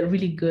 You get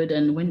really good.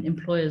 And when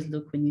employers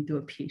look, when you do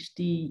a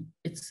PhD,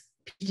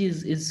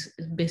 PhD is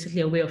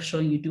basically a way of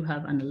showing you do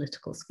have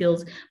analytical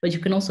skills, but you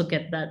can also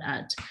get that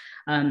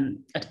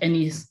at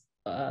any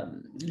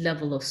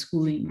level of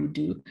schooling you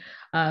do.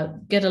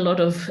 Get a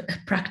lot of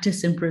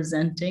practice in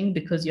presenting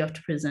because you have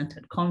to present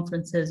at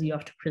conferences, you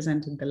have to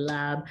present in the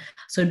lab.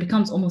 So it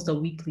becomes almost a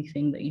weekly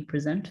thing that you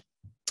present.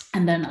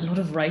 And then a lot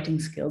of writing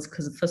skills,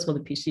 because first of all,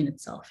 the PhD in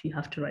itself, you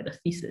have to write a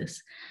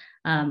thesis,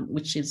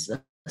 which is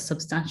a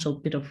substantial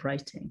bit of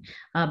writing,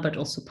 but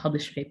also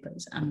publish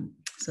papers.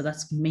 So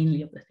that's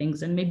mainly of the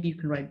things. And maybe you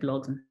can write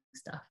blogs and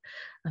stuff.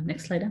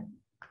 Next slide.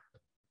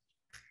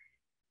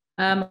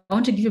 I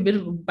want to give you a bit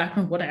of a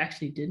background of what I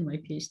actually did in my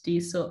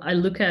PhD. So I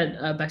look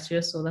at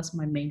bacteria, so that's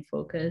my main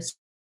focus.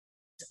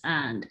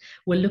 And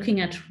we're looking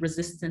at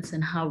resistance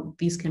and how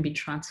these can be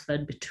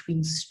transferred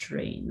between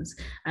strains.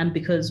 And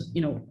because,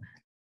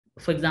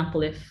 for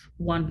example, if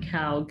one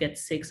cow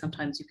gets sick,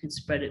 sometimes you can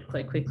spread it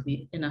quite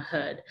quickly in a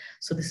herd.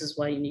 So this is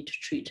why you need to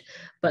treat.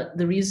 But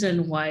the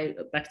reason why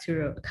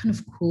bacteria are kind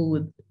of cool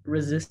with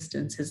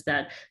resistance is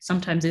that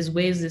sometimes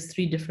there's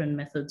 3 different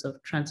methods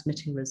of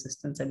transmitting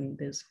resistance. I mean,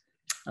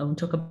 I won't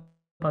talk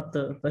about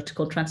the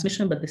vertical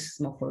transmission, but this is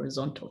more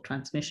horizontal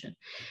transmission.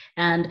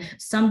 And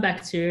some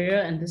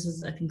bacteria, and this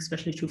is, I think,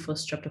 especially true for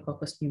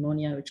Streptococcus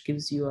pneumonia, which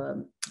gives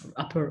you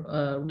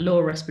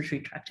lower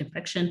respiratory tract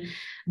infection,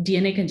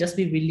 DNA can just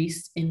be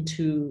released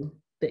into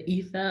the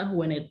ether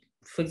when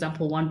for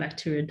example, one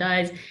bacteria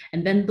dies,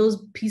 and then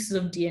those pieces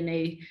of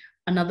DNA,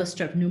 another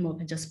strep pneumo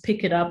can just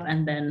pick it up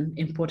and then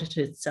import it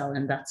to its cell.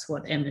 And that's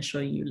what Em is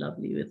showing you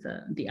lovely with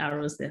the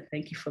arrows there.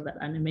 Thank you for that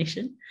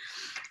animation.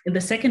 In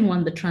the second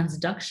one, the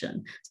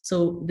transduction.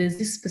 So there's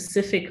this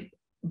specific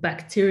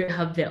bacteria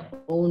have their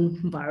own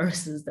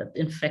viruses that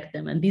infect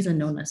them, and these are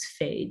known as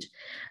phage.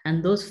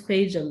 And those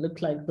phage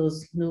look like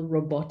those little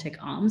robotic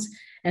arms,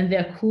 and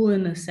they're cool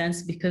in a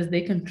sense because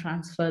they can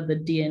transfer the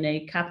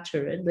DNA,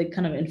 capture it, they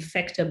kind of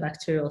infect a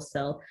bacterial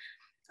cell,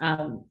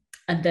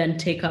 and then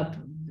take up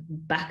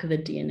back the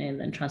DNA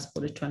and then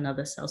transport it to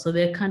another cell. So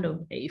they're kind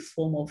of a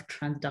form of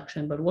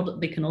transduction, but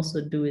what they can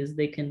also do is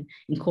they can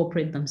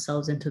incorporate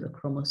themselves into the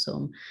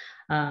chromosome.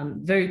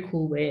 Very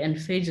cool way. And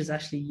phage is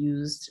actually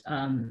used,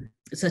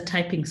 it's a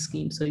typing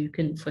scheme. So you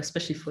can,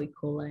 especially for E.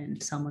 coli and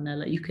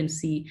Salmonella, you can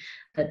see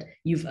that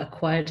you've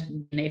acquired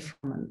DNA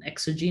from an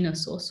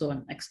exogenous source or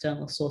an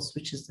external source,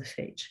 which is the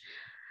phage.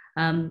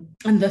 And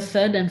the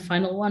third and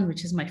final one,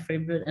 which is my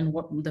favorite and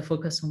what the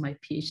focus of my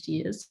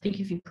PhD is, I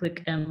think if you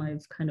click M,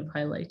 I've kind of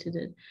highlighted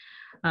it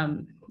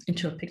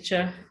into a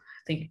picture.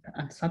 I think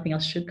something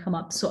else should come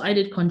up. So I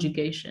did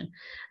conjugation,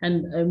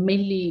 and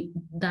mainly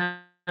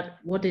that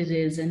what it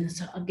is, and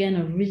it's again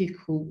a really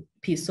cool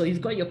piece. So you've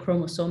got your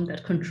chromosome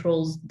that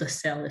controls the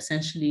cell,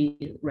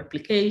 essentially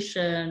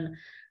replication,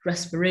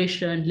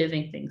 respiration,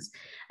 living things.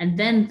 And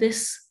then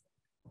this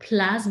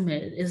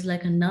plasmid is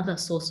like another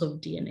source of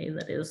DNA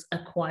that is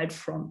acquired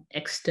from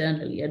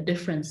externally, a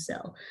different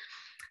cell.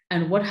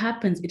 And what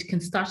happens, it can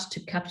start to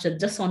capture,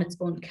 just on its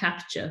own,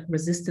 capture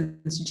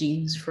resistance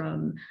genes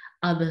from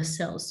other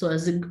cells. So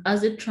as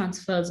it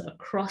transfers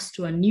across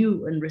to a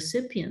new and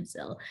recipient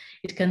cell,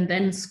 it can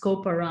then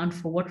scope around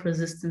for what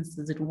resistance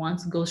does it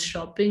want, goes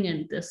shopping,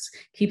 and this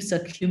keeps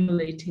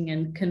accumulating,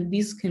 and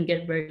these can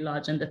get very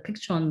large. And the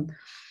picture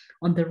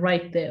on the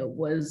right there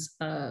was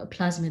a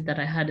plasmid that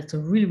I had. It's a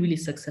really, really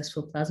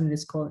successful plasmid.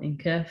 It's called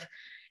INCEF.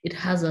 It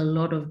has a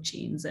lot of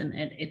genes, and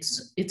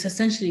it's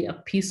essentially a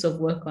piece of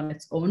work on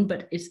its own,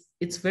 but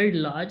it's very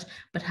large,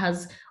 but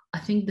has, I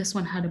think this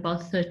one had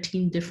about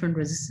 13 different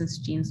resistance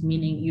genes,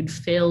 meaning you'd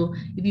fail,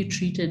 if you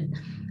treated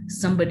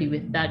somebody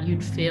with that,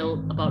 you'd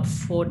fail about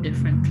 4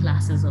 different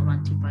classes of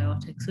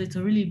antibiotics. So it's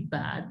a really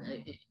bad,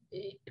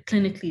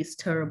 clinically it's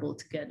terrible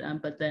to get,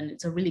 but then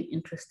it's a really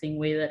interesting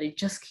way that it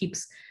just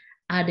keeps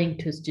adding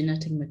to its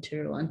genetic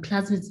material, and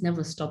plasmids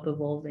never stop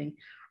evolving,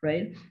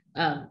 right?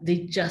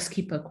 They just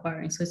keep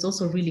acquiring. So it's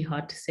also really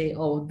hard to say,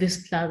 oh,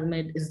 this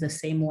plasmid is the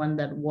same one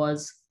that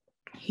was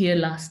here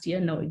last year.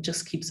 No, it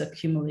just keeps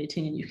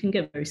accumulating, and you can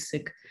get very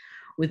sick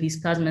with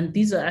these plasmids.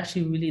 These are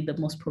actually really the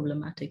most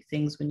problematic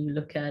things when you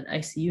look at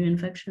ICU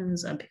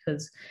infections,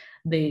 because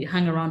they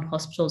hang around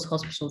hospitals.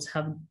 Hospitals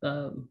have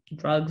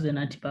drugs and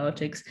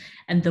antibiotics,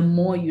 and the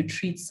more you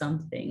treat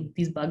something,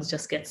 these bugs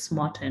just get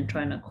smarter and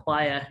try and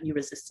acquire new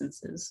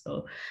resistances.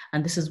 So,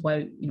 and this is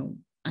why,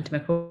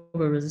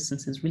 antimicrobial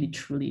resistance is really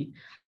truly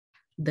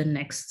the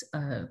next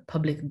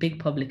big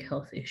public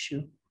health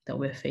issue that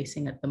we're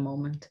facing at the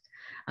moment.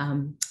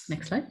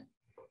 Next slide.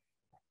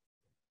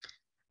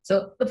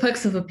 So the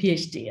perks of a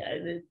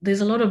PhD, there's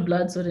a lot of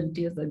blood, sweat, and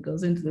tears that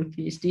goes into the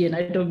PhD, and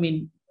I don't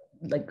mean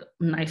like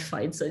knife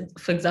fights. So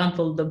for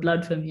example, the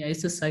blood for me, I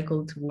used to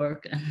cycle to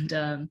work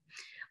and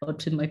or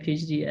to my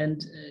PhD,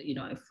 and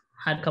I've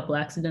had a couple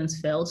accidents,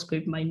 fell,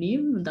 scraped my knee.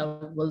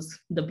 That was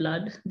the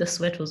blood. The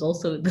sweat was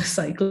also the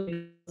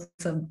cycling,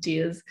 some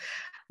tears,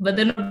 but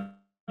they're not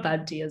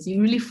bad tears.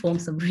 You really form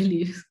some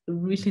really,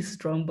 really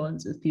strong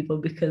bonds with people,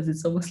 because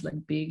it's almost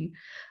like being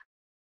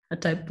a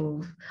type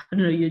of, I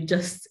don't know, you're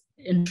just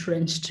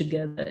entrenched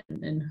together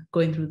and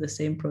going through the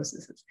same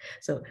processes.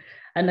 So,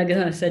 and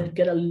again, I said,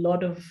 get a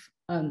lot of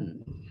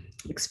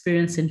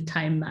experience in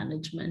time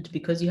management,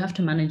 because you have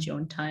to manage your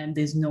own time.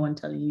 There's no one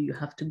telling you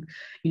have to,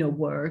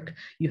 work,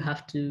 you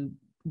have to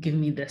give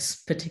me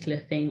this particular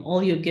thing.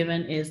 All you're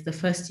given is the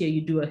first year you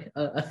do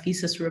a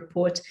thesis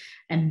report,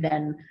 and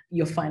then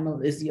your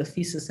final is your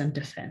thesis and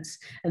defense.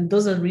 And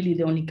those are really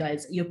the only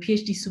guides. Your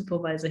PhD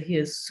supervisor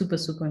here is super,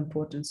 super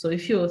important. So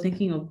if you're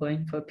thinking of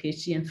going for a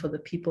PhD, and for the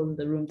people in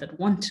the room that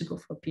want to go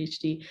for a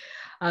PhD,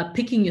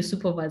 picking your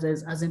supervisor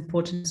is as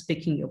important as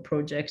picking your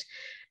project.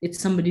 It's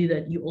somebody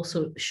that you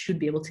also should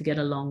be able to get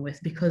along with,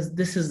 because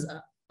this is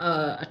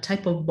a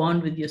type of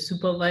bond with your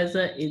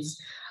supervisor is,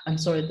 I'm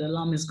sorry, the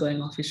alarm is going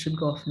off. It should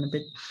go off in a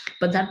bit.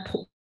 But that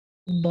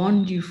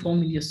bond you form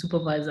with your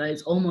supervisor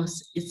is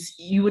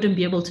you wouldn't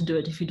be able to do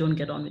it if you don't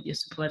get on with your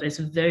supervisor. It's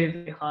very,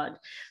 very hard.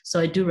 So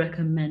I do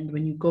recommend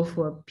when you go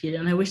for a PhD,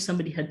 and I wish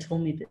somebody had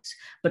told me this,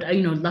 but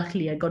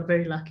luckily I got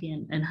very lucky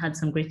and had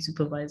some great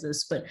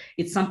supervisors. But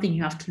it's something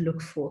you have to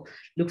look for.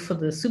 Look for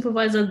the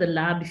supervisor, the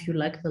lab, if you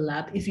like the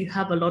lab, if you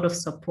have a lot of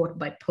support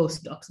by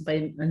postdocs,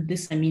 and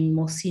this I mean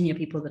more senior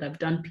people that have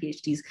done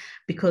PhDs,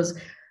 because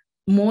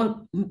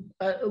more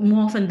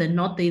often than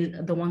not,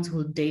 they're the ones who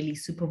will daily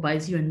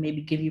supervise you and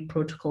maybe give you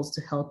protocols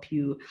to help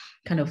you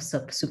kind of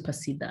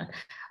supersede that.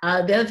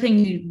 The other thing,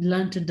 you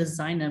learn to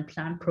design and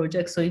plan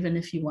projects. So even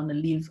if you want to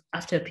leave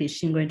after a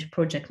PhD and go into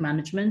project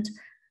management,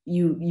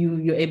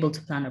 you're able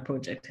to plan a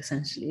project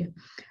essentially.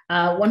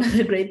 One of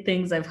the great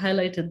things I've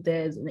highlighted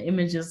there is in the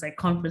images, like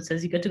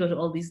conferences, you get to go to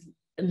all these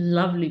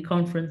lovely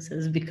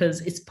conferences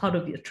because it's part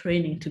of your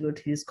training to go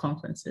to these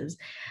conferences.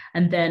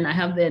 And then I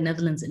have the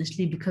Netherlands and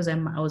Italy because I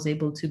was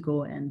able to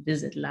go and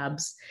visit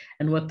labs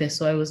and work there.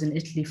 So I was in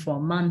Italy for a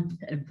month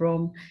in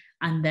Rome,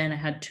 and then I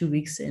had 2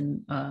 weeks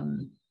in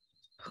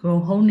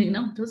Groningen.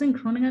 No, it was in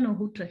Groningen or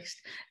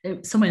Utrecht,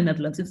 somewhere in the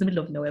Netherlands. It's the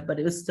middle of nowhere, but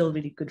it was still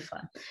really good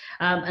fun.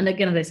 And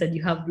again, as I said,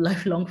 you have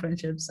lifelong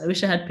friendships. I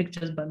wish I had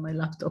pictures, but my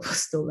laptop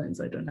was stolen,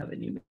 so I don't have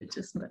any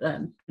images. But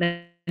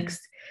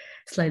next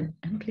slide,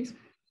 please.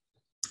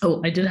 Oh,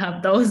 I did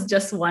have, that was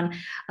just one.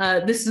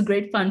 This is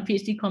great fun,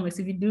 PhD comics.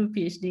 If you do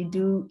PhD,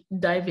 do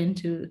dive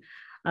into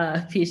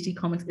PhD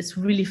comics. It's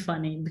really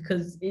funny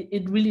because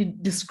it really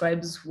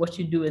describes what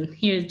you do. And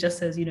here it just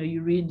says, you know,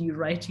 you read, you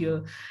write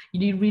you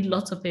read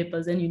lots of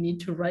papers, and you need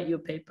to write your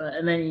paper,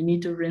 and then you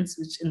need to rinse,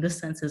 which in this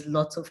sense is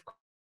lots of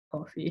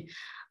coffee.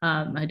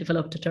 I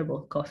developed a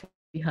terrible coffee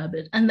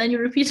habit, and then you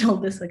repeat all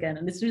this again,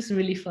 and it's just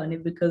really funny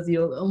because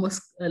you're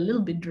almost a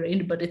little bit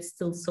drained, but it's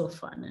still so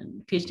fun,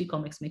 and PhD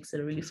comics makes it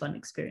a really fun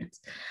experience.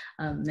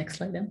 Next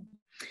slide then.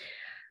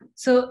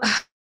 So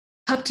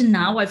up to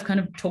now, I've kind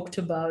of talked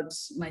about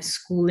my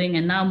schooling,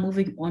 and now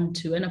moving on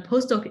to, and a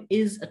postdoc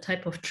is a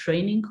type of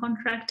training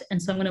contract,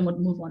 and so I'm going to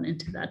move on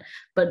into that,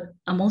 but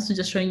I'm also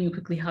just showing you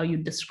quickly how you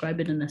describe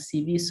it in a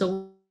CV.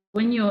 So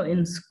when you're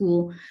in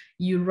school,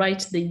 you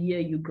write the year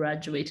you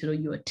graduated or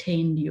you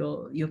attained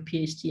your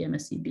PhD,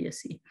 MSc,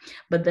 BSc.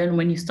 But then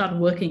when you start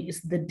working, it's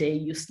the day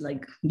you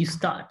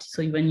start.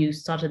 So when you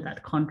started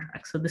that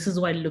contract. So this is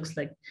why it looks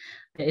like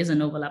there is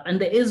an overlap. And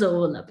there is an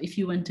overlap. If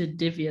you went to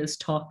Divya's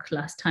talk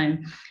last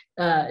time,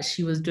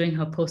 she was doing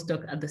her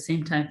postdoc at the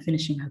same time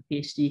finishing her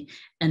PhD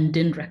and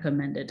didn't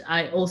recommend it.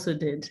 I also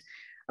did.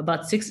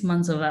 About 6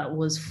 months of that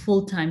was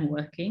full-time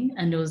working,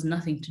 and there was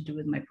nothing to do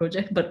with my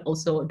project, but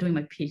also doing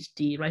my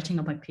PhD, writing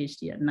up my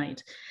PhD at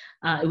night.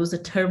 It was a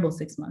terrible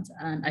 6 months,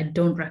 and I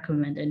don't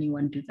recommend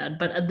anyone do that.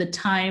 But at the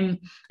time,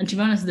 and to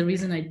be honest, the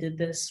reason I did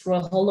this,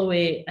 Royal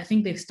Holloway, I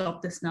think they've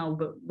stopped this now,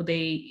 but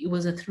it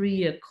was a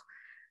 3-year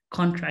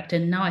contract,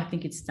 and now I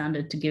think it's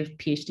standard to give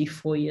PhD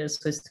 4 years,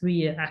 so it's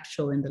 3-year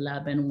actual in the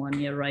lab and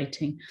 1 year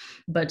writing.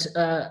 But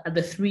at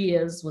the 3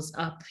 years was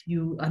up,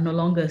 you are no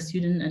longer a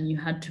student and you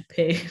had to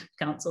pay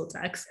council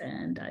tax,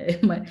 and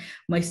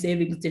my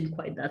savings didn't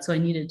quite that, so I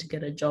needed to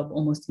get a job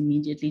almost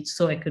immediately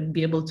so I could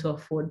be able to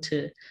afford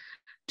to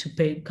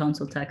pay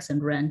council tax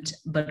and rent,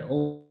 but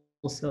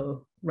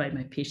also write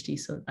my PhD.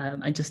 So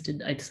I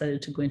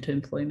decided to go into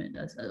employment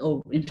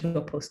into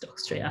a postdoc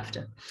straight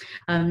after.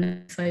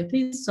 Next slide,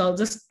 please. So I'll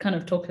just kind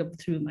of talk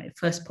through my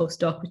first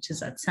postdoc, which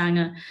is at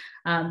Sanger.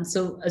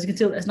 So as you can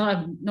tell,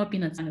 I've not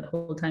been at Sanger the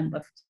whole time,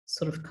 but I've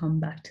sort of come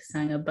back to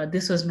Sanger. But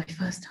this was my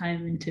first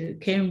time into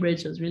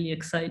Cambridge. It was really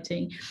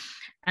exciting.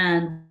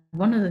 And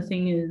one of the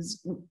things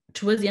is,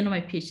 towards the end of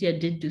my PhD, I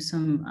did do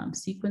some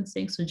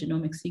sequencing, so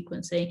genomic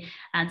sequencing.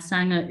 And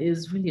Sanger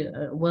is really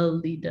a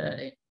world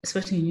leader,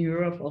 especially in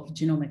Europe, of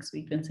genomic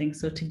sequencing.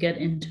 So to get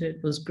into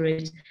it was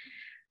great.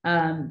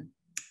 And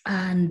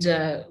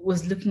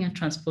was looking at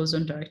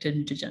transposon-directed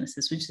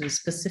mutagenesis, which is a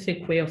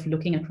specific way of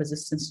looking at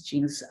resistance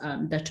genes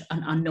that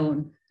are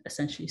unknown,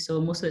 essentially.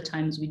 So most of the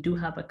times we do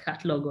have a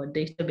catalog or a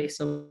database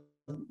of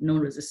known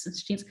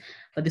resistance genes,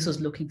 but this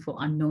was looking for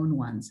unknown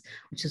ones,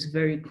 which is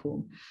very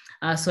cool.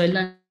 So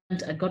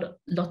I got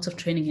lots of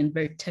training in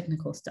very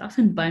technical stuff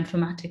in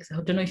bioinformatics.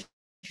 I don't know if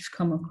you've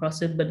come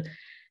across it, but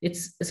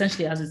it's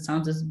essentially, as it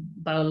sounds, is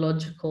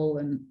biological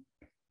and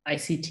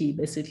ICT,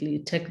 basically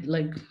tech,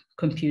 like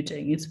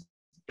computing. It's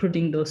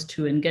putting those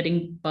two and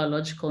getting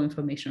biological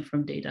information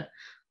from data.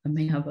 I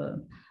may have a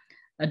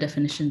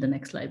definition the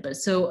next slide. But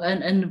so,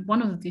 and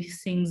one of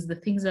these things, the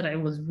things that I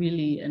was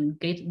really and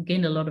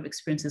gained a lot of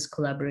experience is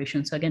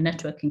collaboration. So again,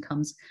 networking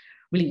comes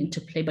really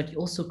into play, but you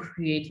also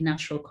create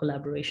natural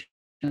collaboration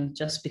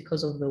just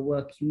because of the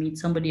work. You meet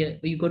somebody,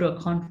 you go to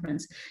a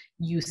conference,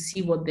 you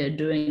see what they're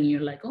doing, and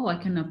you're like, oh, I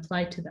can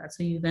apply to that.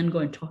 So you then go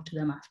and talk to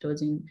them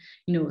afterwards. And,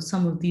 you know,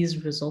 some of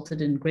these resulted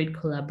in great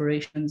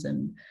collaborations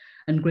and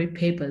great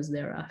papers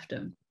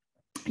thereafter.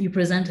 You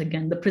present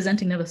again, the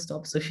presenting never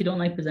stops. So if you don't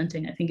like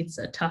presenting, I think it's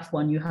a tough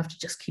one. You have to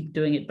just keep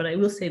doing it. But I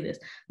will say this,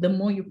 the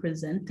more you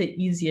present, the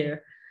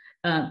easier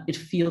it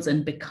feels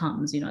and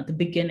becomes. You know, at the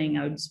beginning,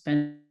 I would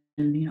spend,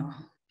 you know,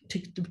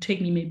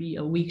 take me maybe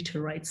a week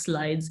to write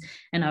slides,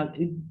 and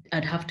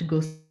I'd have to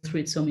go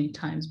through it so many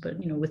times.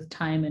 But, you know, with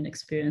time and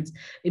experience,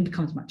 it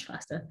becomes much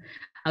faster.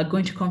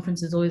 Going to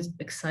conferences is always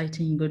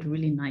exciting. You go to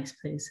really nice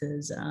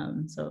places.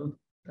 So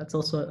that's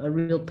also a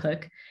real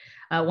perk.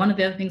 One of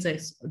the other things I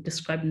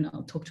described, and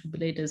I'll talk to you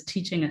later, is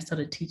teaching. I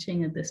started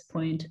teaching at this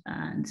point,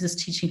 and this is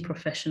teaching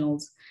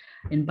professionals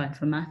in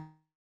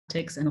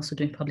bioinformatics and also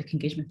doing public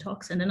engagement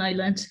talks. And then I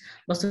learned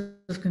lots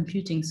of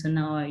computing. So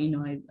now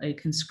I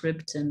can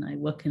script and I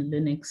work in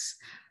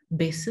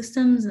Linux-based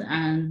systems,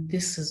 and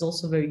this is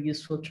also very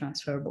useful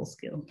transferable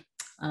skill.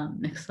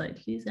 Next slide,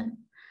 please,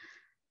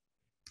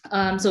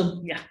 Anne.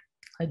 So yeah,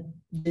 I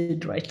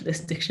did write this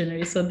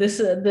dictionary. So this,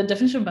 the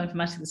definition of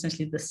bioinformatics is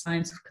essentially the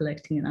science of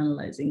collecting and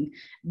analyzing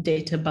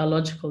data,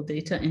 biological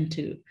data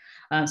into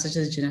such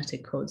as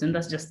genetic codes. And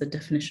that's just the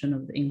definition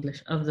of the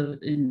English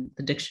in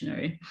the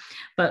dictionary.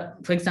 But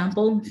for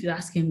example, if you're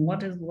asking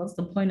what's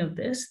the point of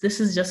this? This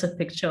is just a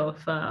picture of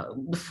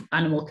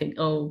animal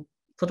kingdom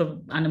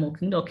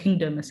or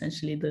kingdom,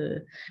 essentially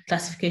the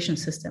classification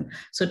system.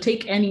 So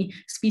take any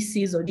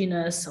species or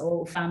genus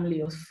or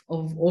family of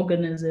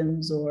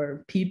organisms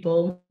or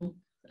people.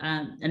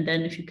 And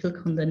then if you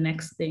click on the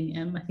next thing,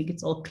 I think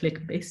it's all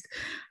click-based,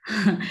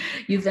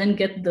 you then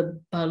get the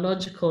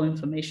biological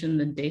information,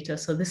 the data.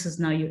 So this is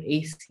now your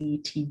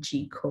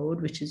ACTG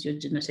code, which is your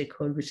genetic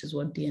code, which is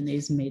what DNA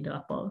is made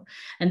up of.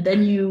 And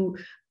then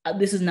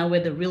this is now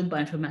where the real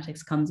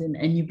bioinformatics comes in,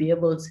 and you be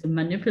able to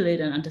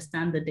manipulate and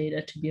understand the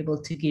data to be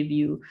able to give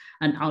you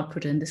an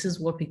output. And this is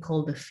what we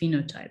call the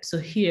phenotype. So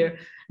here,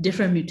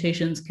 different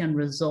mutations can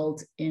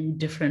result in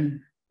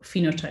different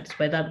phenotypes,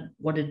 by that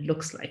what it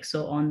looks like.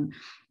 So on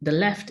the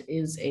left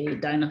is a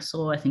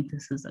dinosaur. I think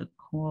this is a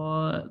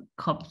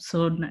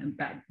Copso,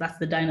 that's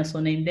the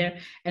dinosaur name there,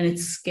 and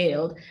it's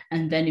scaled.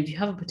 And then if you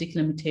have a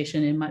particular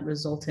mutation, it might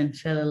result in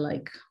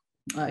feather-like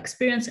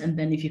experience. And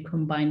then if you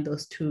combine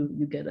those two,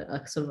 you get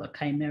a sort of a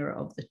chimera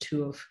of the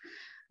two of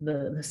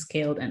the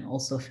scaled and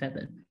also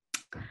feathered.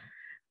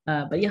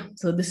 But yeah,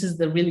 so this is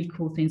the really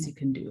cool things you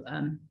can do.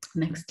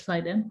 Next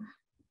slide in.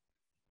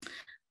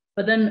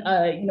 But then,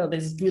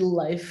 there's real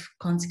life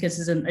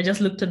consequences. And I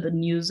just looked at the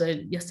news.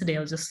 Yesterday, I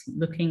was just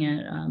looking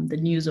at the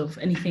news of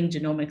anything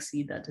genomics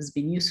that has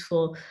been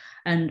useful.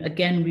 And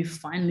again, we've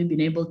finally been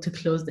able to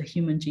close the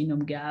human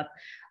genome gap.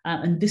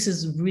 And this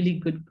is really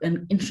good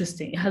and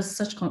interesting. It has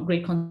such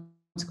great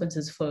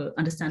consequences for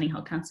understanding how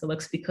cancer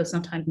works, because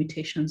sometimes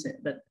mutations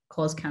that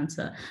cause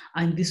cancer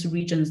are in these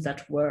regions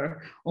that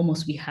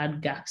we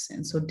had gaps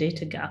in. So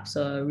data gaps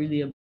are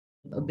really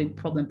a big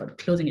problem, but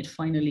closing it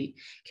finally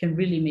can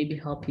really maybe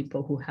help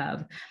people who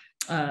have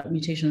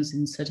mutations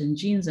in certain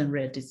genes and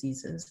rare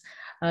diseases.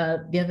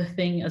 The other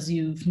thing, as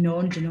you've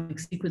known,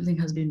 genomic sequencing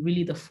has been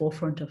really the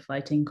forefront of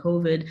fighting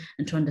COVID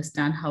and to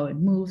understand how it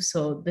moves.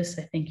 So this,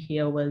 I think,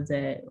 here was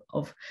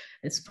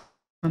it's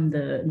from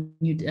the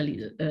New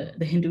Delhi,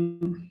 the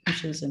Hindu,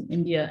 which is in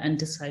India, and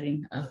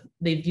deciding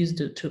they've used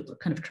it to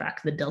kind of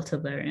track the Delta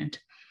variant.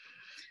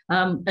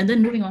 And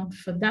then moving on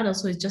from that,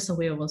 also is just a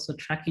way of also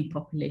tracking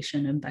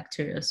population and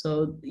bacteria.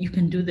 So you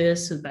can do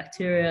this with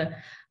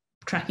bacteria,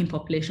 tracking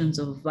populations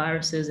of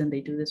viruses, and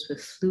they do this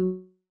with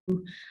flu.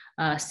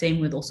 Same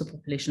with also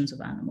populations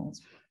of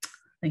animals.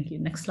 Thank you.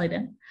 Next slide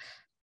in.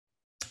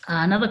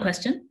 Another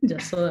question,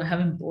 just so I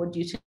haven't bored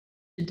you to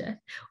death.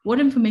 What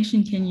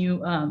information can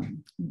you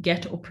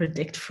get or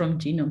predict from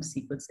genome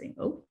sequencing?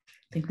 Oh,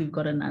 I think we've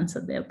got an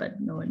answer there,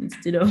 but no one needs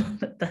to know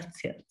that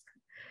that's it.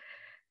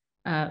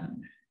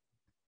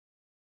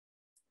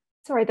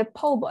 Sorry, the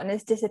poll button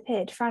has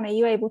disappeared. Fran, are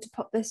you able to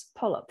pop this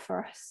poll up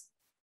for us?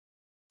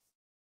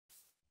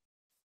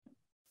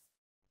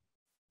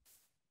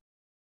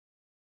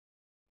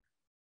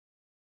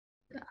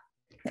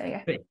 There we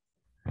go. Great.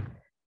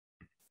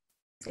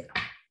 Yeah.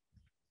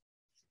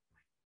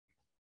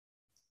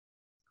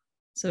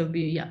 So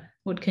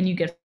what can you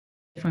get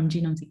from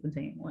genome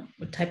sequencing?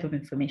 What type of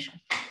information?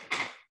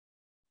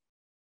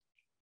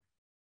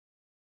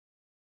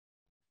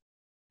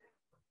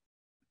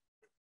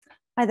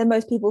 Either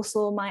most people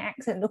saw my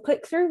accent or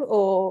click through,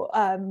 or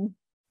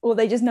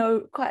they just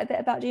know quite a bit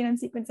about genome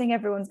sequencing.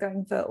 Everyone's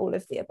going for all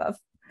of the above.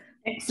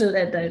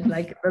 Excellent.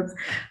 That's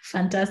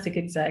fantastic.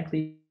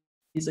 Exactly.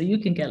 So you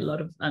can get a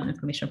lot of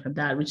information from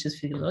that, which is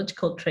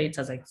physiological traits,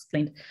 as I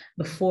explained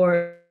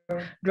before,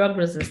 drug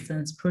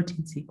resistance,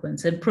 protein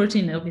sequence, and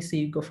protein. Obviously,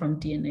 you go from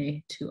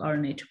DNA to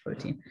RNA to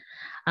protein,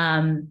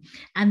 and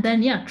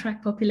then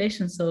track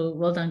population. So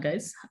well done,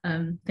 guys.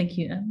 Thank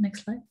you.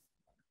 Next slide.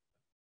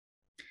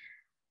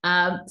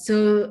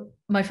 So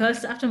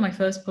after my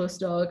first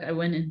postdoc, I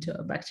went into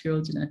a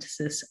bacterial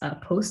geneticist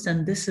post,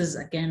 and this is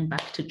again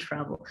back to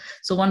travel.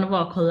 So one of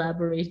our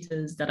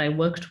collaborators that I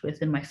worked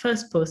with in my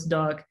first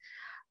postdoc,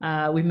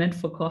 we met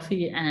for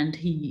coffee, and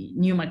he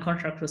knew my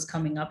contract was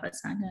coming up at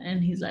Sanger,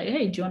 and he's like,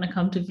 "Hey, do you want to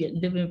come to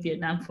live in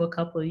Vietnam for a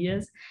couple of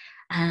years?"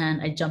 And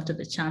I jumped at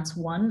the chance.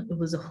 One, it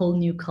was a whole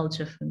new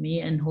culture for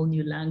me and whole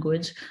new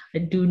language. I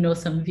do know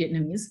some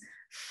Vietnamese.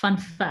 Fun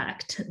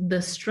fact, the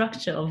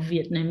structure of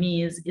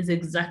Vietnamese is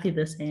exactly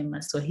the same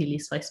as Swahili.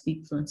 So I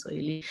speak fluent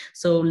Swahili.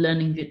 So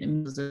learning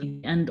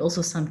Vietnamese, and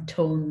also some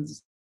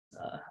tones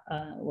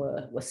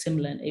were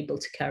similar and able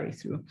to carry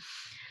through.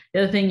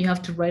 The other thing, you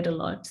have to write a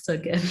lot. So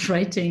again,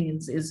 writing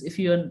is if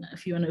you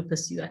want to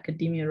pursue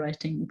academia,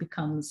 writing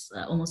becomes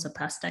almost a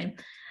pastime.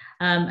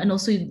 And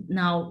also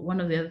now,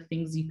 one of the other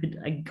things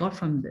I got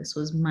from this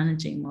was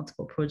managing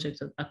multiple projects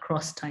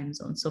across time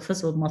zones. So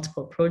first of all,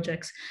 multiple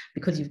projects,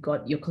 because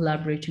you're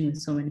collaborating with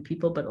so many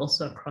people, but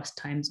also across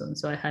time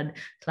zones. So I had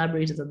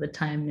collaborators at the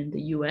time in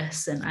the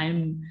US, and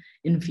I'm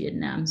in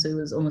Vietnam. So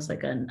it was almost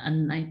like a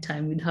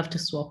nighttime. We'd have to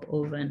swap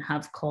over and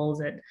have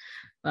calls at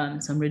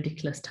some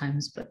ridiculous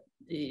times, but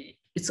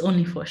it's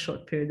only for a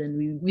short period,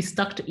 and we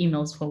stuck to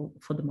emails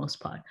for the most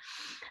part.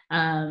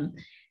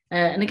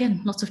 And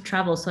again, lots of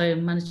travel. So I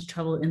managed to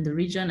travel in the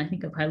region. I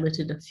think I've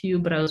highlighted a few,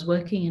 but I was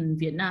working in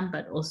Vietnam,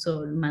 but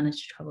also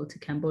managed to travel to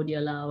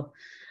Cambodia, Laos,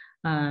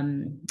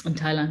 and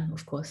Thailand,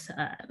 of course,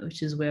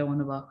 which is where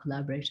one of our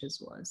collaborators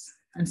was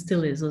and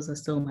still is. Those are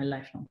still my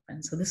lifelong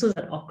friends. So this was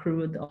at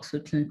OCRU, the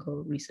Oxford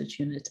Clinical Research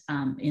Unit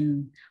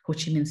in Ho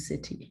Chi Minh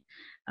City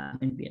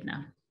in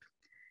Vietnam.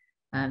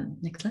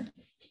 Next slide.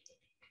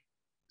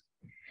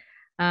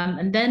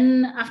 And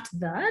then after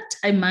that,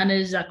 I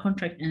managed, that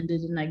contract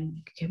ended and I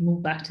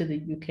moved back to the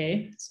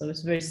UK. So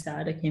it's very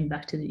sad I came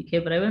back to the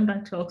UK, but I went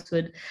back to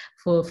Oxford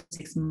for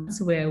 6 months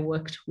where I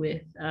worked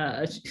with,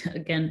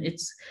 again,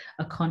 it's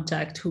a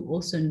contact who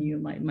also knew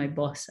my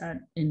boss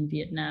in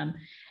Vietnam.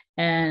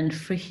 And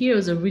for here, it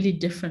was a really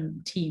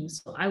different team.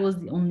 So I was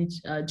the only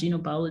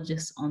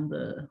genobiologist on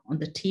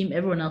the team.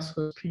 Everyone else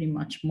was pretty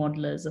much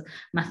modelers,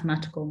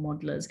 mathematical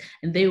modelers,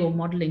 and they were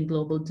modeling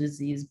global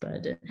disease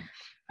burden.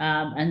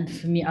 And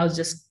for me, I was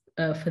just,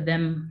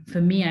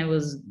 for me, I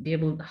was be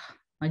able,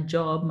 my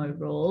job, my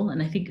role,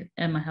 and I think,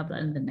 I have that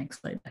in the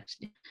next slide,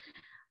 actually.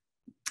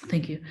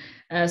 Thank you.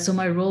 So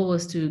my role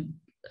was to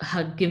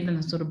give them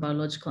a sort of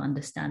biological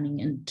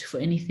understanding and for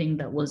anything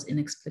that was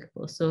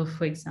inexplicable. So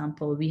for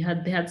example, they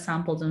had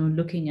samples and we're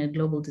looking at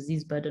global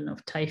disease burden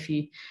of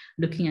typhi,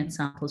 looking at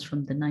samples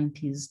from the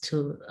 90s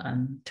till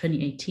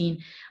 2018.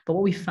 But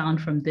what we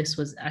found from this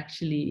was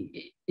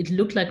actually, it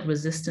looked like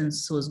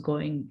resistance was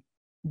going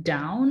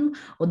down,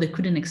 or they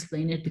couldn't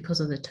explain it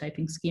because of the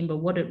typing scheme. But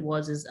what it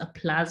was is a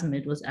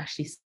plasmid was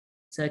actually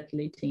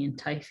circulating in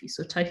typhi.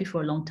 So typhi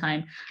for a long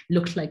time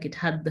looked like it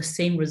had the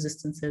same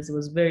resistance as it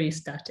was very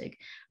static,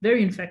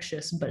 very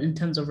infectious, but in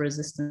terms of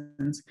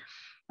resistance,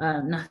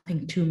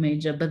 nothing too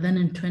major. But then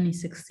in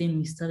 2016,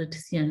 we started to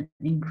see an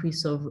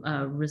increase of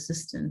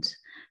resistant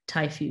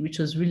typhi, which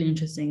was really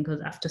interesting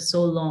because after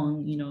so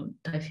long,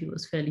 typhi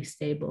was fairly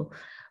stable,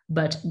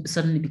 but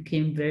suddenly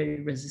became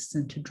very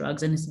resistant to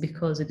drugs. And it's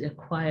because it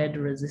acquired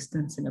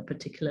resistance in a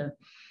particular,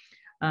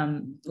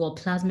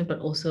 plasmid, but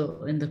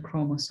also in the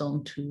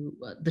chromosome to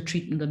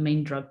the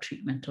main drug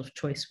treatment of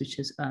choice, which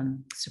is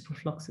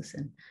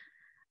ciprofloxacin.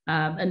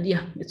 And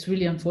yeah, it's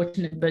really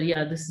unfortunate, but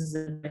yeah, this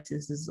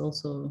is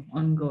also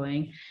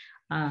ongoing.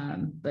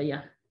 But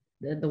yeah,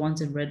 the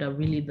ones in red are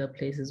really the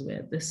places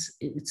where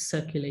it's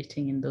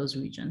circulating in those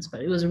regions.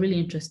 But it was a really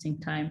interesting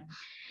time.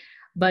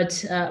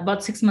 But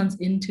about 6 months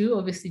into,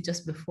 obviously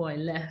just before I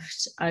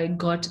left, I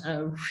got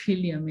a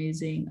really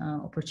amazing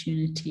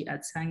opportunity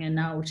at Sanger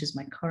now, which is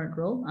my current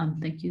role.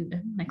 Thank you.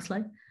 Next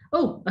slide.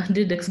 Oh, I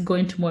did go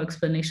into more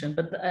explanation,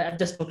 but I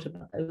just talked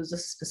about that. It was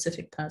just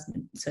specific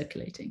plasmid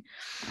circulating.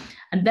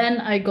 And then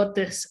I got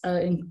this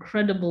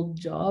incredible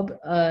job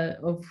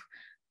of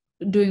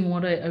doing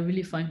what I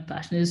really find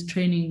passionate, is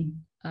training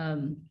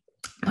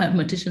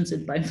bioinformaticians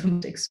in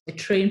bioinformatics. I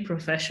train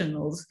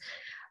professionals,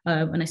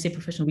 when I say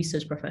professional,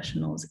 research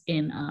professionals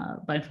in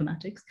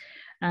bioinformatics.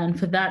 And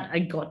for that, I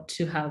got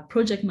to have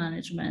project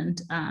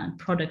management and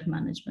product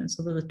management.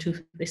 So those are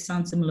two, they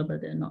sound similar, but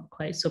they're not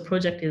quite. So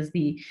project is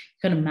you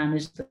kind of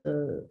manage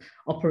the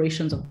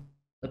operations of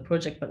the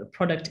project, but the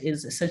product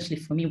is essentially,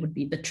 for me, would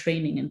be the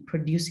training, and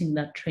producing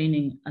that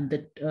training, and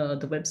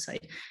the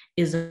website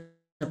is a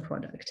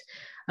product.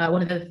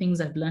 One of the things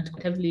I've learned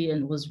quite heavily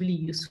and was really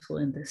useful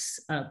in this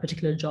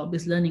particular job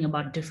is learning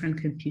about different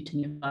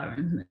computing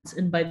environments.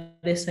 And by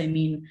this, I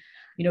mean,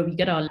 we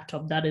get our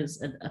laptop, that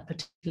is a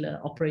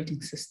particular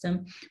operating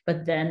system,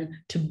 but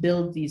then to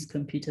build these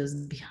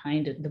computers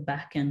behind it, the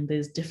back end,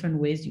 there's different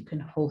ways you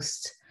can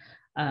host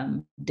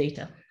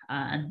data.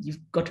 And you've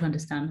got to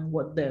understand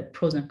what the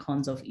pros and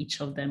cons of each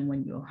of them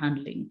when you're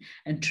handling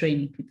and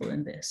training people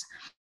in this.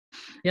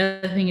 The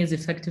other thing is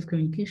effective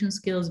communication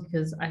skills,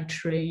 because I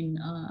train,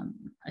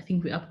 I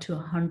think we're up to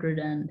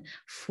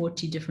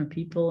 140 different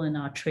people in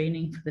our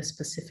training for this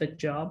specific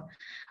job.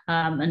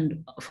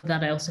 And for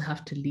that, I also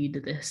have to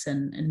lead this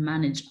and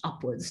manage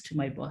upwards to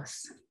my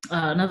boss.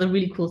 Another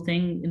really cool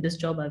thing in this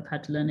job, I've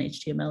had to learn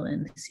HTML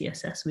and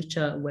CSS, which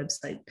are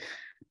website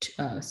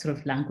sort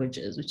of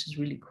languages, which is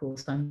really cool.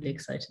 So I'm really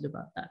excited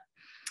about that.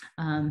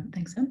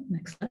 Thanks, Em.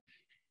 Next slide.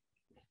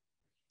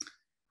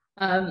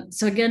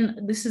 So again,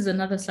 this is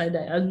another slide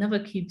that I'll never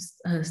keep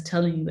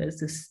telling you guys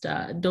this,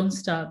 don't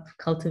stop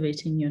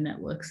cultivating your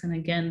networks. And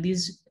again,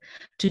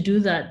 to do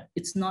that,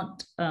 it's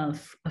not a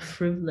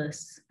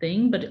frivolous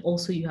thing, but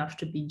also you have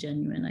to be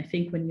genuine. I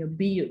think when you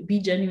be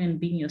genuine,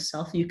 being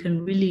yourself, you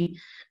can really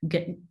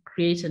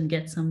create and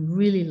get some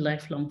really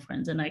lifelong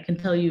friends. And I can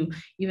tell you,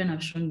 even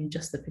I've shown you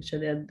just the picture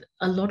there,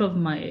 a lot of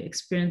my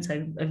experience,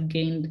 I've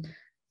gained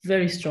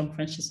very strong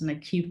friendships, and I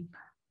keep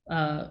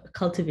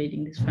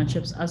cultivating these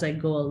friendships as I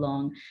go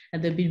along,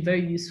 and they've been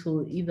very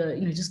useful, either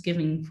just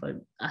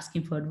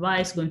asking for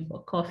advice, going for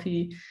a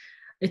coffee.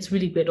 It's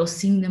really great, or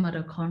seeing them at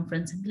a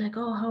conference and be like,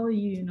 oh, how are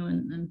you,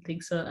 and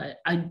things. So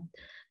I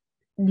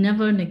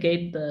never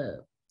negate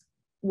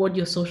what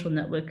your social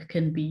network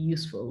can be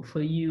useful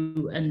for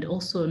you, and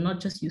also not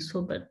just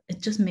useful, but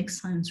it just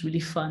makes science really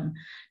fun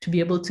to be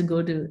able to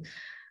go to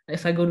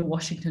if I go to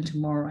Washington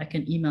tomorrow, I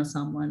can email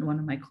someone, one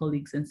of my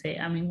colleagues, and say,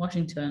 I'm in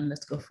Washington,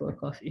 let's go for a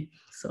coffee.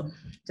 So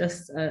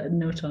just a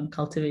note on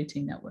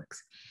cultivating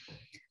networks.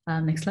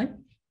 Next slide.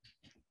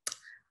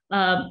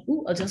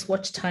 I'll just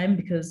watch time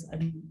because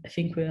I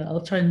think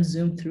I'll try and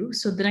zoom through.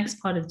 So the next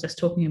part is just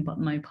talking about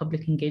my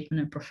public engagement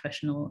and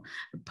professional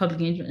public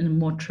engagement and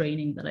more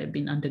training that I've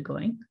been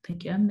undergoing.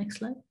 Thank you. Next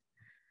slide.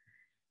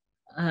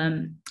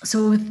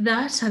 So with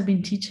that, I've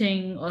been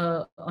teaching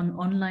an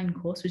online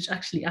course, which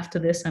actually after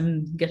this,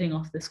 I'm getting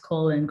off this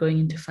call and going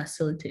into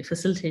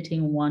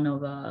facilitating one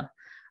of our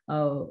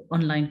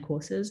online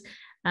courses.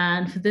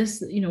 And for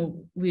this,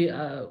 we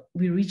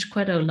reach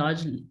quite a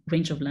large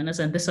range of learners,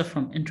 and these are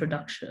from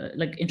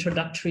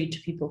introductory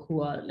to people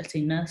who are, let's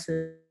say,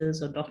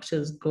 nurses or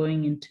doctors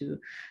going into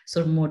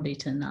sort of more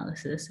data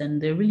analysis.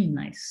 And they're really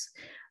nice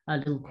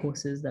little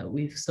courses that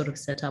we've sort of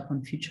set up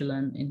on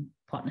FutureLearn in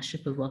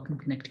partnership with Welcome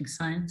Connecting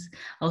Science.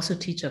 I also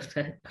teach a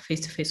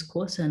face-to-face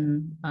course,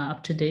 and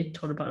up to date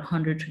taught about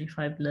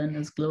 125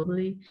 learners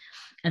globally.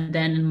 And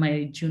then in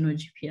my Juno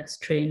GPS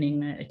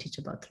training, I teach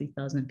about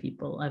 3,000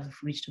 people. I've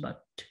reached about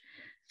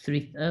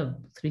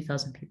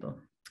 3,000 people.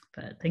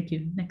 But thank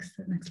you. Next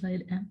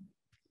slide, Em.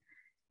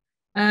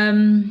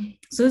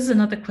 So this is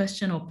another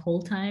question or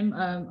poll time.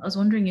 I was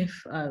wondering if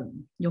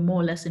you're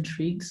more or less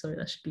intrigued,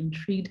 sorry, I should be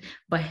intrigued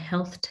by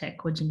health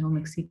tech or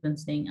genomic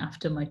sequencing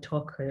after my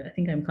talk. I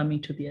think I'm coming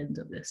to the end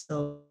of this.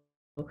 So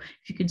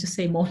if you could just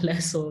say more or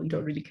less, or you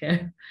don't really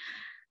care.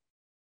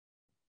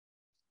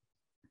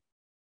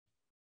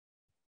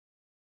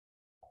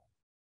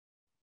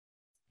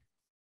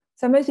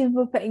 So most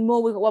people are putting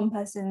more. We've got one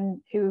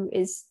person who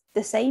is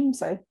the same,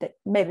 so that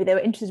maybe they were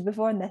interested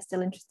before and they're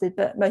still interested,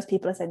 but most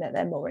people are saying that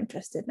they're more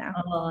interested now.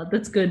 Oh,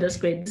 that's good. That's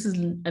great. This is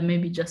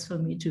maybe just for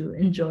me to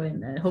enjoy,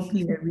 and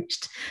hopefully I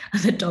reached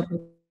the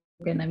topic,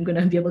 and I'm going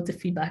to be able to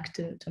feedback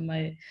to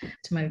my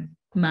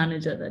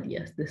manager that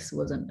yes, this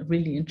wasn't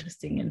really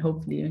interesting, and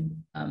hopefully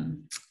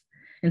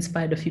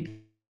inspired a few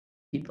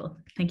people.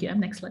 Thank you.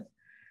 Next slide.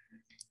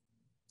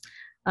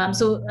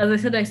 So as I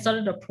said, I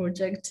started a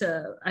project.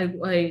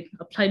 I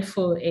applied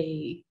for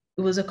it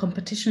was a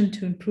competition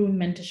to improve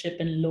mentorship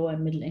in low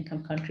and middle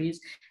income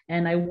countries.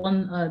 And I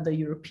won the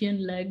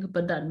European leg,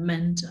 but that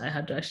meant I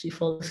had to actually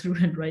follow through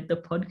and write the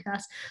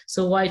podcast.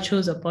 So why I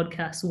chose a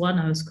podcast, one,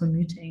 I was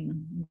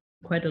commuting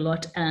quite a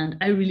lot, and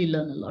I really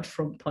learn a lot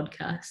from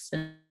podcasts,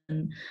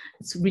 and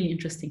it's really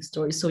interesting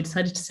stories. So I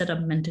decided to set up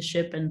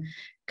mentorship and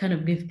kind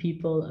of give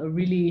people a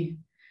really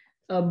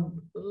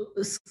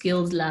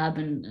skills lab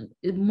and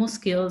more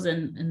skills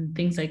and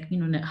things like,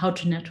 how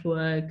to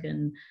network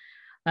and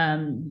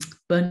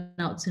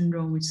burnout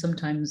syndrome, which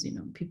sometimes,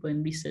 people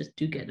in research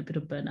do get a bit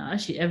of burnout.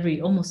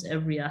 Actually, almost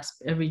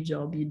every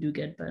job you do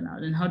get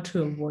burnout, and how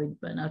to avoid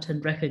burnout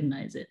and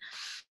recognize it.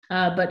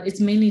 But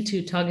it's mainly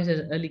to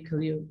targeted early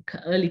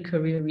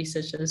career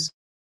researchers.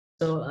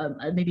 So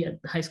maybe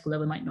at the high school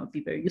level might not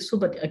be very useful,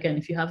 but again,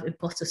 if you have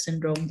imposter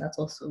syndrome, that's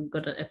also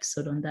got an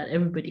episode on that.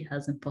 Everybody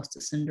has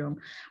imposter syndrome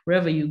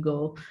wherever you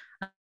go.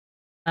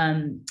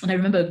 And I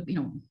remember,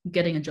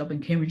 getting a job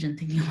in Cambridge and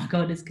thinking, oh my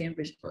God, it's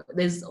Cambridge.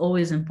 There's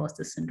always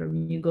imposter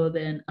syndrome. You go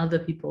there and other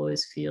people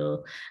always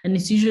feel, and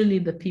it's usually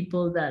the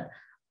people that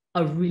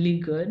are really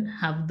good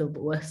have the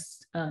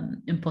worst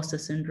imposter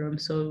syndrome.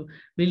 So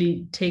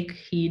really take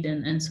heed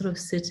and sort of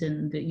sit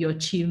in your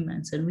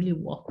achievements and really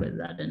walk with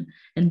that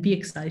and be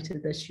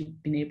excited that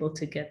you've been able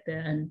to get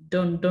there, and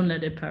don't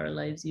let it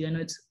paralyze you. I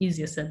know it's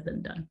easier said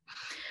than done.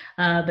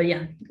 But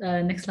yeah,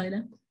 next slide.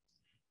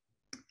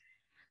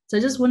 So I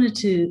just wanted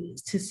to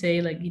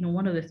say,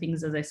 one of the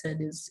things, as I said,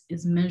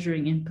 is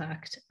measuring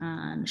impact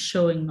and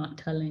showing, not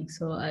telling.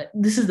 So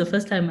this is the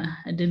first time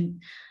I didn't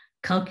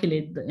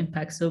calculate the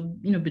impact. So,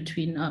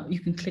 between, you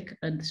can click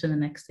to the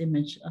next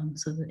image.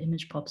 So the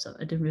image pops up.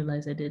 I didn't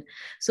realize I did.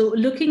 So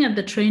looking at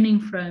the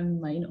training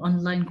from my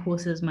online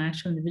courses, my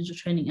actual individual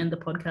training and the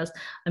podcast,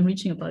 I'm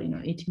reaching about,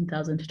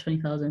 18,000 to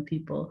 20,000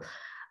 people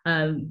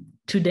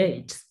to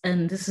date.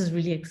 And this is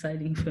really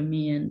exciting for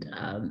me, and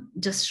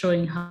just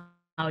showing how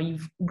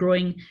you've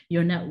growing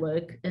your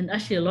network. And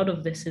actually a lot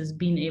of this is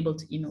being able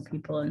to email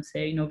people and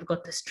say, we've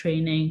got this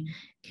training,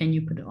 can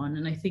you put it on?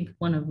 And I think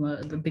one of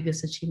the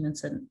biggest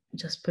achievements, and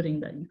just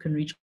putting that you can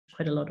reach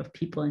quite a lot of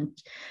people and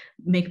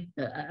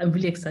I'm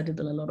really excited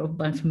that a lot of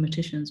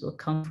bioinformaticians will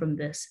come from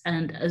this.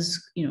 And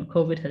as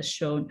COVID has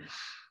shown,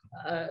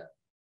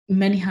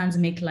 many hands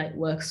make light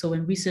work. So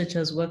when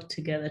researchers work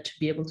together to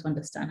be able to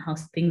understand how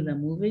things are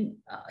moving,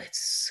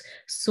 it's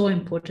so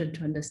important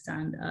to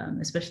understand,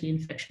 especially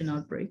infection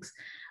outbreaks,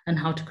 and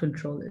how to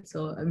control it.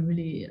 So I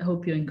really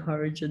hope you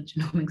encourage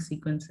genomic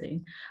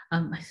sequencing.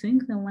 I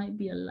think there might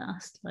be a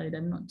last slide.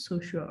 I'm not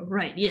so sure.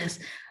 Right, yes.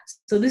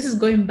 So this is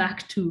going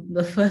back to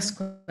the first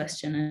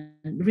question,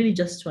 and really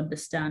just to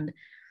understand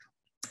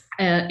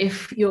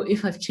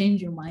if I've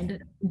changed your mind.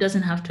 It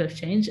doesn't have to have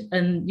changed,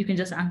 and you can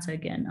just answer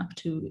again up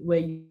to where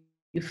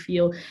you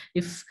feel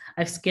if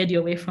I've scared you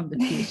away from the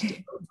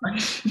PhD.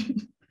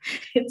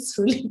 It's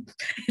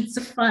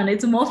fun.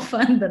 It's more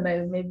fun than I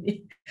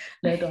maybe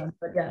let on.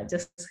 But yeah,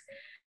 just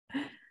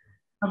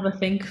have a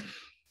think.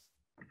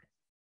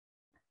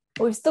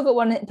 But we've still got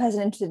one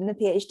person interested in the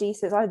PhD,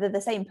 so it's either the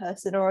same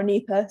person or a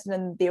new person,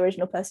 and the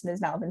original person has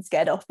now been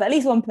scared off. But at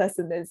least one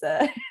person is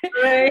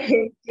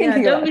right.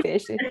 thinking about a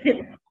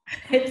PhD.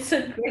 It's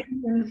a great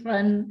and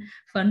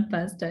fun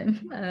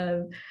pastime.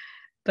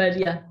 But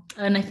yeah,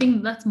 and I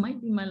think that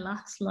might be my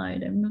last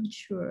slide. I'm not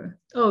sure.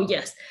 Oh,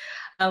 yes.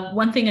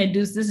 One thing I do,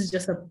 this is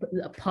just a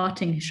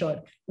parting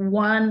shot.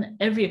 One,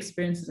 every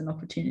experience is an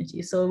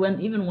opportunity. So when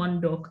even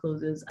one door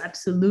closes,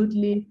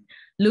 absolutely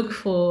look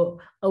for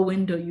a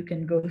window you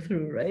can go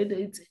through, right?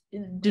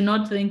 Do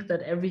not think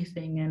that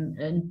everything,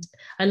 and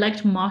I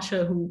liked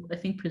Marsha, who I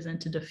think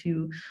presented a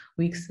few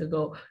weeks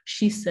ago.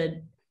 She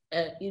said,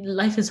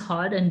 life is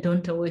hard and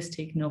don't always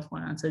take no for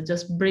an answer.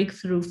 Just break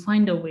through,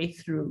 find a way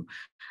through,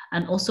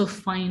 and also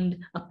find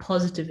a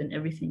positive in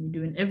everything you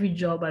do. In every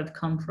job I've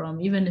come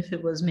from, even if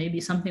it was maybe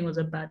something was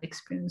a bad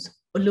experience,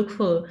 look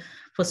for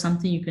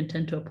something you can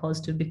turn to a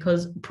positive,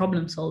 because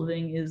problem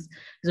solving is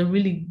a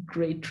really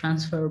great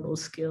transferable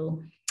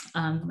skill.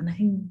 And I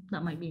think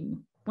that might be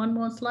one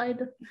more slide.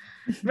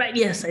 Right,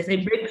 yes, I say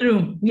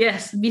breakthrough.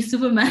 Yes, be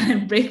Superman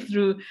and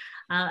breakthrough.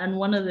 And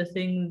one of the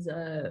things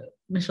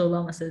Michelle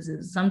Lama says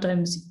is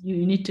sometimes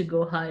you need to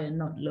go high and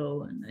not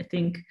low. And I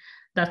think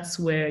that's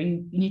where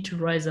you need to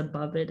rise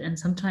above it. And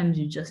sometimes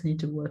you just need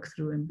to work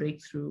through and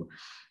break through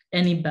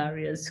any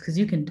barriers, because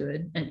you can do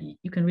it, and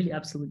you can really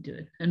absolutely do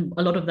it. And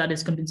a lot of that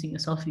is convincing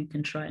yourself you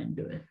can try and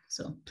do it.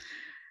 So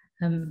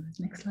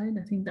next slide.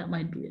 I think that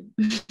might be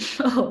it.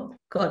 Oh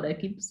God, I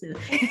keep saying.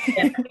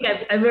 Yeah, I think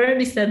I've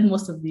already said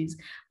most of these,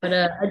 but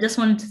I just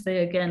wanted to say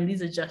again,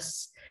 these are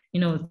just,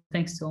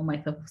 thanks to all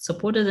my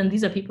supporters, and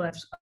these are people I've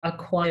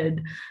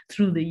acquired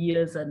through the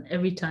years, and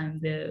every time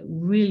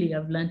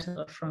I've learned a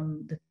lot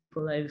from the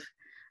people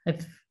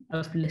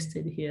I've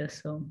listed here.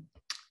 So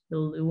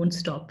it won't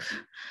stop.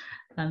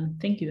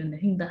 Thank you, and I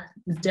think that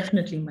is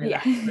definitely my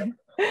last.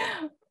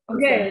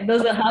 Okay,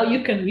 those are how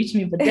you can reach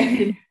me, but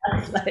definitely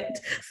slide.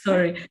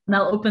 Sorry. And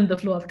I'll open the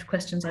floor up to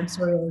questions. I'm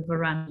sorry I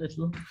overran a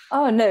little.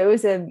 Oh, no, it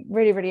was a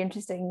really, really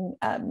interesting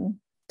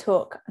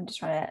talk. I'm just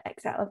trying to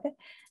exit out of it.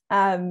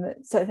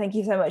 So thank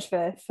you so much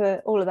for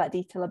all of that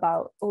detail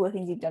about all the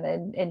things you've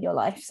done in your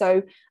life.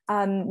 So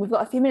we've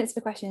got a few minutes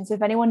for questions. So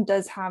if anyone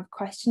does have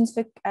questions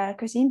for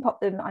Christine,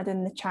 pop them either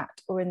in the chat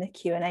or in the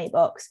Q&A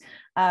box.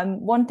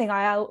 One thing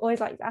I always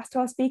like to ask to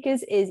our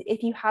speakers is,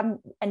 if you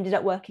hadn't ended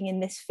up working in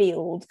this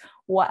field,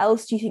 what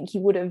else do you think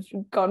you would have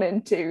gone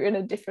into in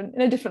a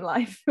different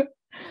life?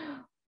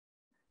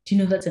 Do you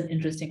know, that's an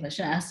interesting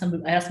question. I asked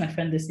my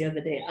friend this the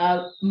other day.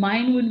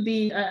 Mine would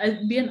be,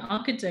 I'd be an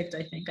architect,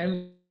 I think.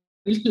 I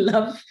really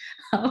love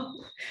how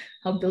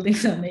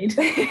buildings are made.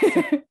 But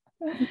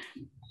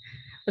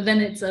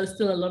then it's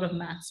still a lot of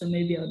math, so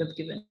maybe I would have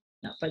given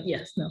up. But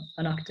yes, no,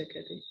 an architect,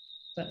 I think.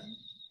 But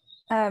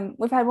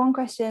we've had one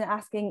question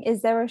asking,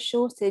 is there a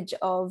shortage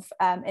of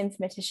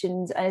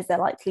informaticians, and is there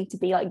likely to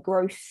be like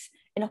growth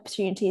in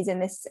opportunities in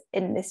this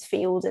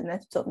field in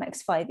the sort of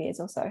next 5 years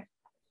or so?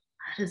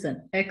 That is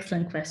an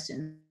excellent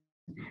question.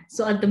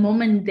 So at the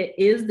moment,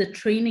 the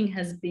training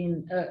has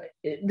been,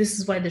 this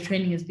is why the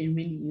training has been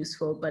really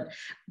useful, but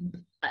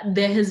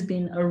there has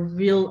been a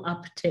real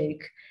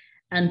uptake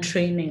and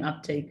training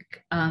uptake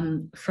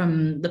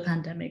from the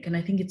pandemic. And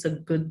I think it's a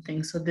good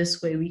thing. So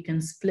this way we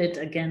can split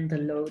again the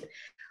load.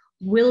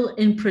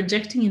 In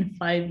projecting in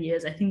 5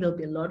 years, I think there'll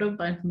be a lot of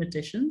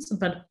bioinformaticians,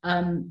 but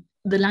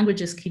the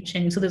languages keep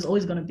changing, so there's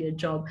always going to be a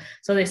job.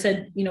 So they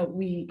said,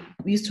 we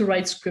used to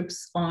write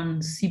scripts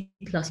on C++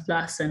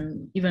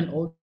 and even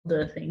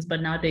older things,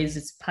 but nowadays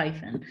it's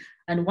Python.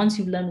 And once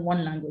you've learned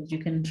one language, you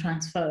can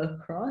transfer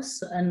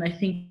across. And I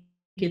think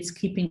it's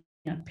keeping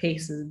at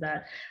pace is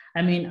that.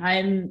 I mean,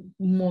 I'm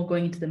more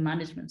going into the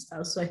management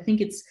style. So I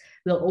think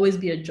there'll always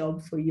be a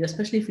job for you,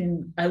 especially if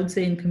I would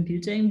say in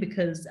computing,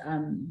 because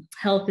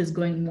health is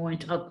going more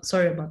into,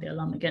 sorry about the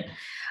alarm again.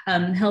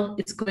 Health,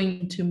 it's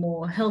going into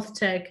more health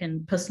tech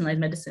and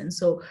personalized medicine.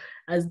 So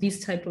as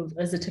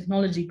the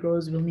technology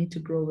grows, we'll need to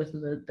grow with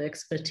the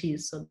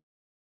expertise. So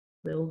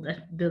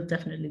there'll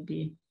definitely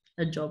be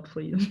a job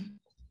for you.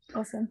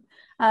 Awesome.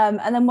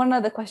 And then one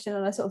other question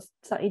on a sort of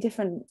slightly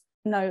different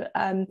note.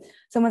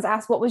 Someone's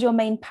asked, what was your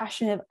main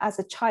passion as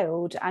a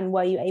child, and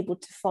were you able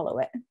to follow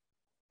it?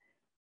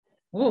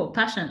 Oh,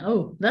 passion.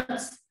 Oh,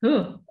 that's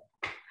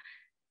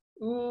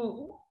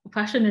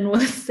passion in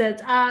what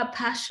sense?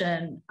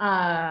 Passion.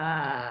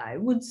 I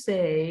would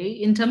say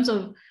in terms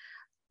of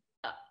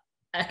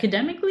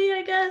academically,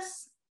 I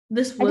guess.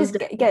 This was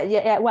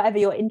whatever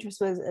your interest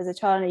was as a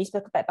child. And you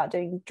spoke a bit about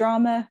doing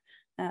drama.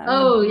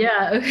 Oh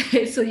yeah,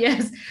 okay. So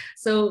yes,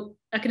 so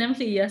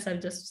academically, yes,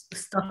 I've just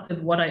stuck with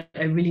what I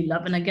really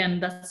love. And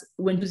again, that's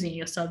when choosing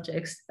your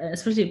subjects,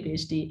 especially a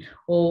PhD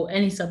or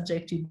any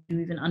subject you do,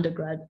 even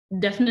undergrad,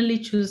 definitely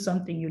choose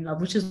something you love,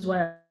 which is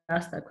why I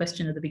asked that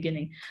question at the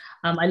beginning.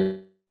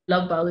 I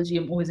love biology.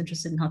 I'm always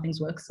interested in how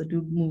things work, so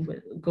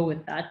go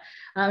with that.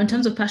 In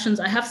terms of passions,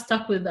 I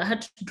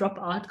had to drop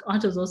art.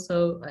 Art was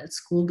also at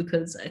school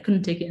because I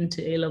couldn't take it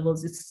into A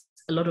levels. It's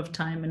a lot of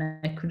time,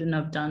 and I couldn't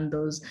have done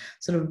those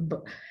sort of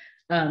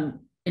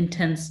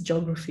intense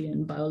geography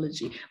and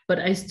biology, but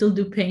I still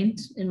do paint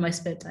in my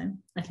spare time.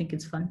 I think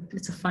it's fun.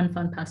 It's a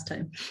fun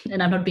pastime,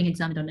 and I'm not being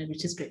examined on it,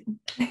 which is great.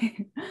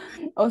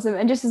 Awesome.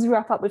 And just as we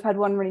wrap up, we've had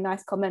one really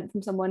nice comment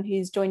from someone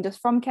who's joined us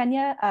from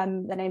Kenya.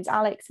 Their name's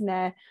Alex, and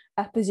they're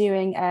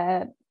pursuing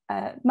a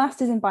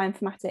master's in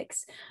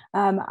bioinformatics,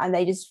 and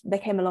they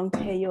came along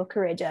to hear your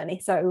career journey.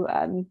 So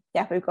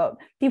yeah, we've got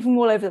people from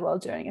all over the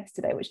world joining us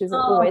today, which is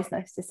always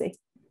nice to see.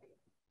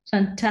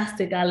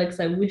 Fantastic, Alex.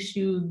 I wish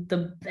you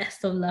the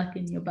best of luck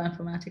in your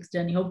bioinformatics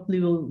journey. Hopefully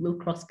we'll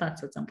cross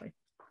paths at some point.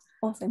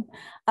 Awesome.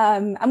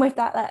 And with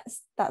that,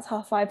 that's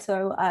 5:30.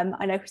 So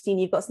I know, Christine,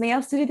 you've got something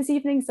else to do this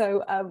evening,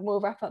 so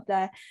we'll wrap up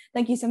there.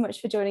 Thank you so much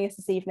for joining us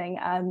this evening.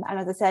 And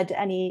as I said,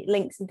 any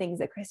links and things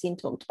that Christine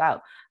talked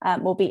about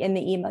will be in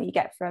the email you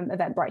get from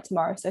Eventbrite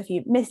tomorrow. So if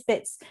you missed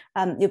bits,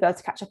 you'll be able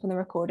to catch up on the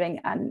recording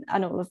and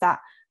all of that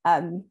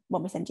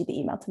when we send you the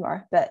email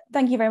tomorrow. But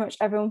thank you very much,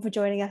 everyone, for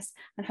joining us,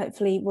 and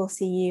hopefully we'll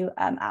see you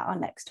at our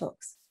next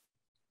talks.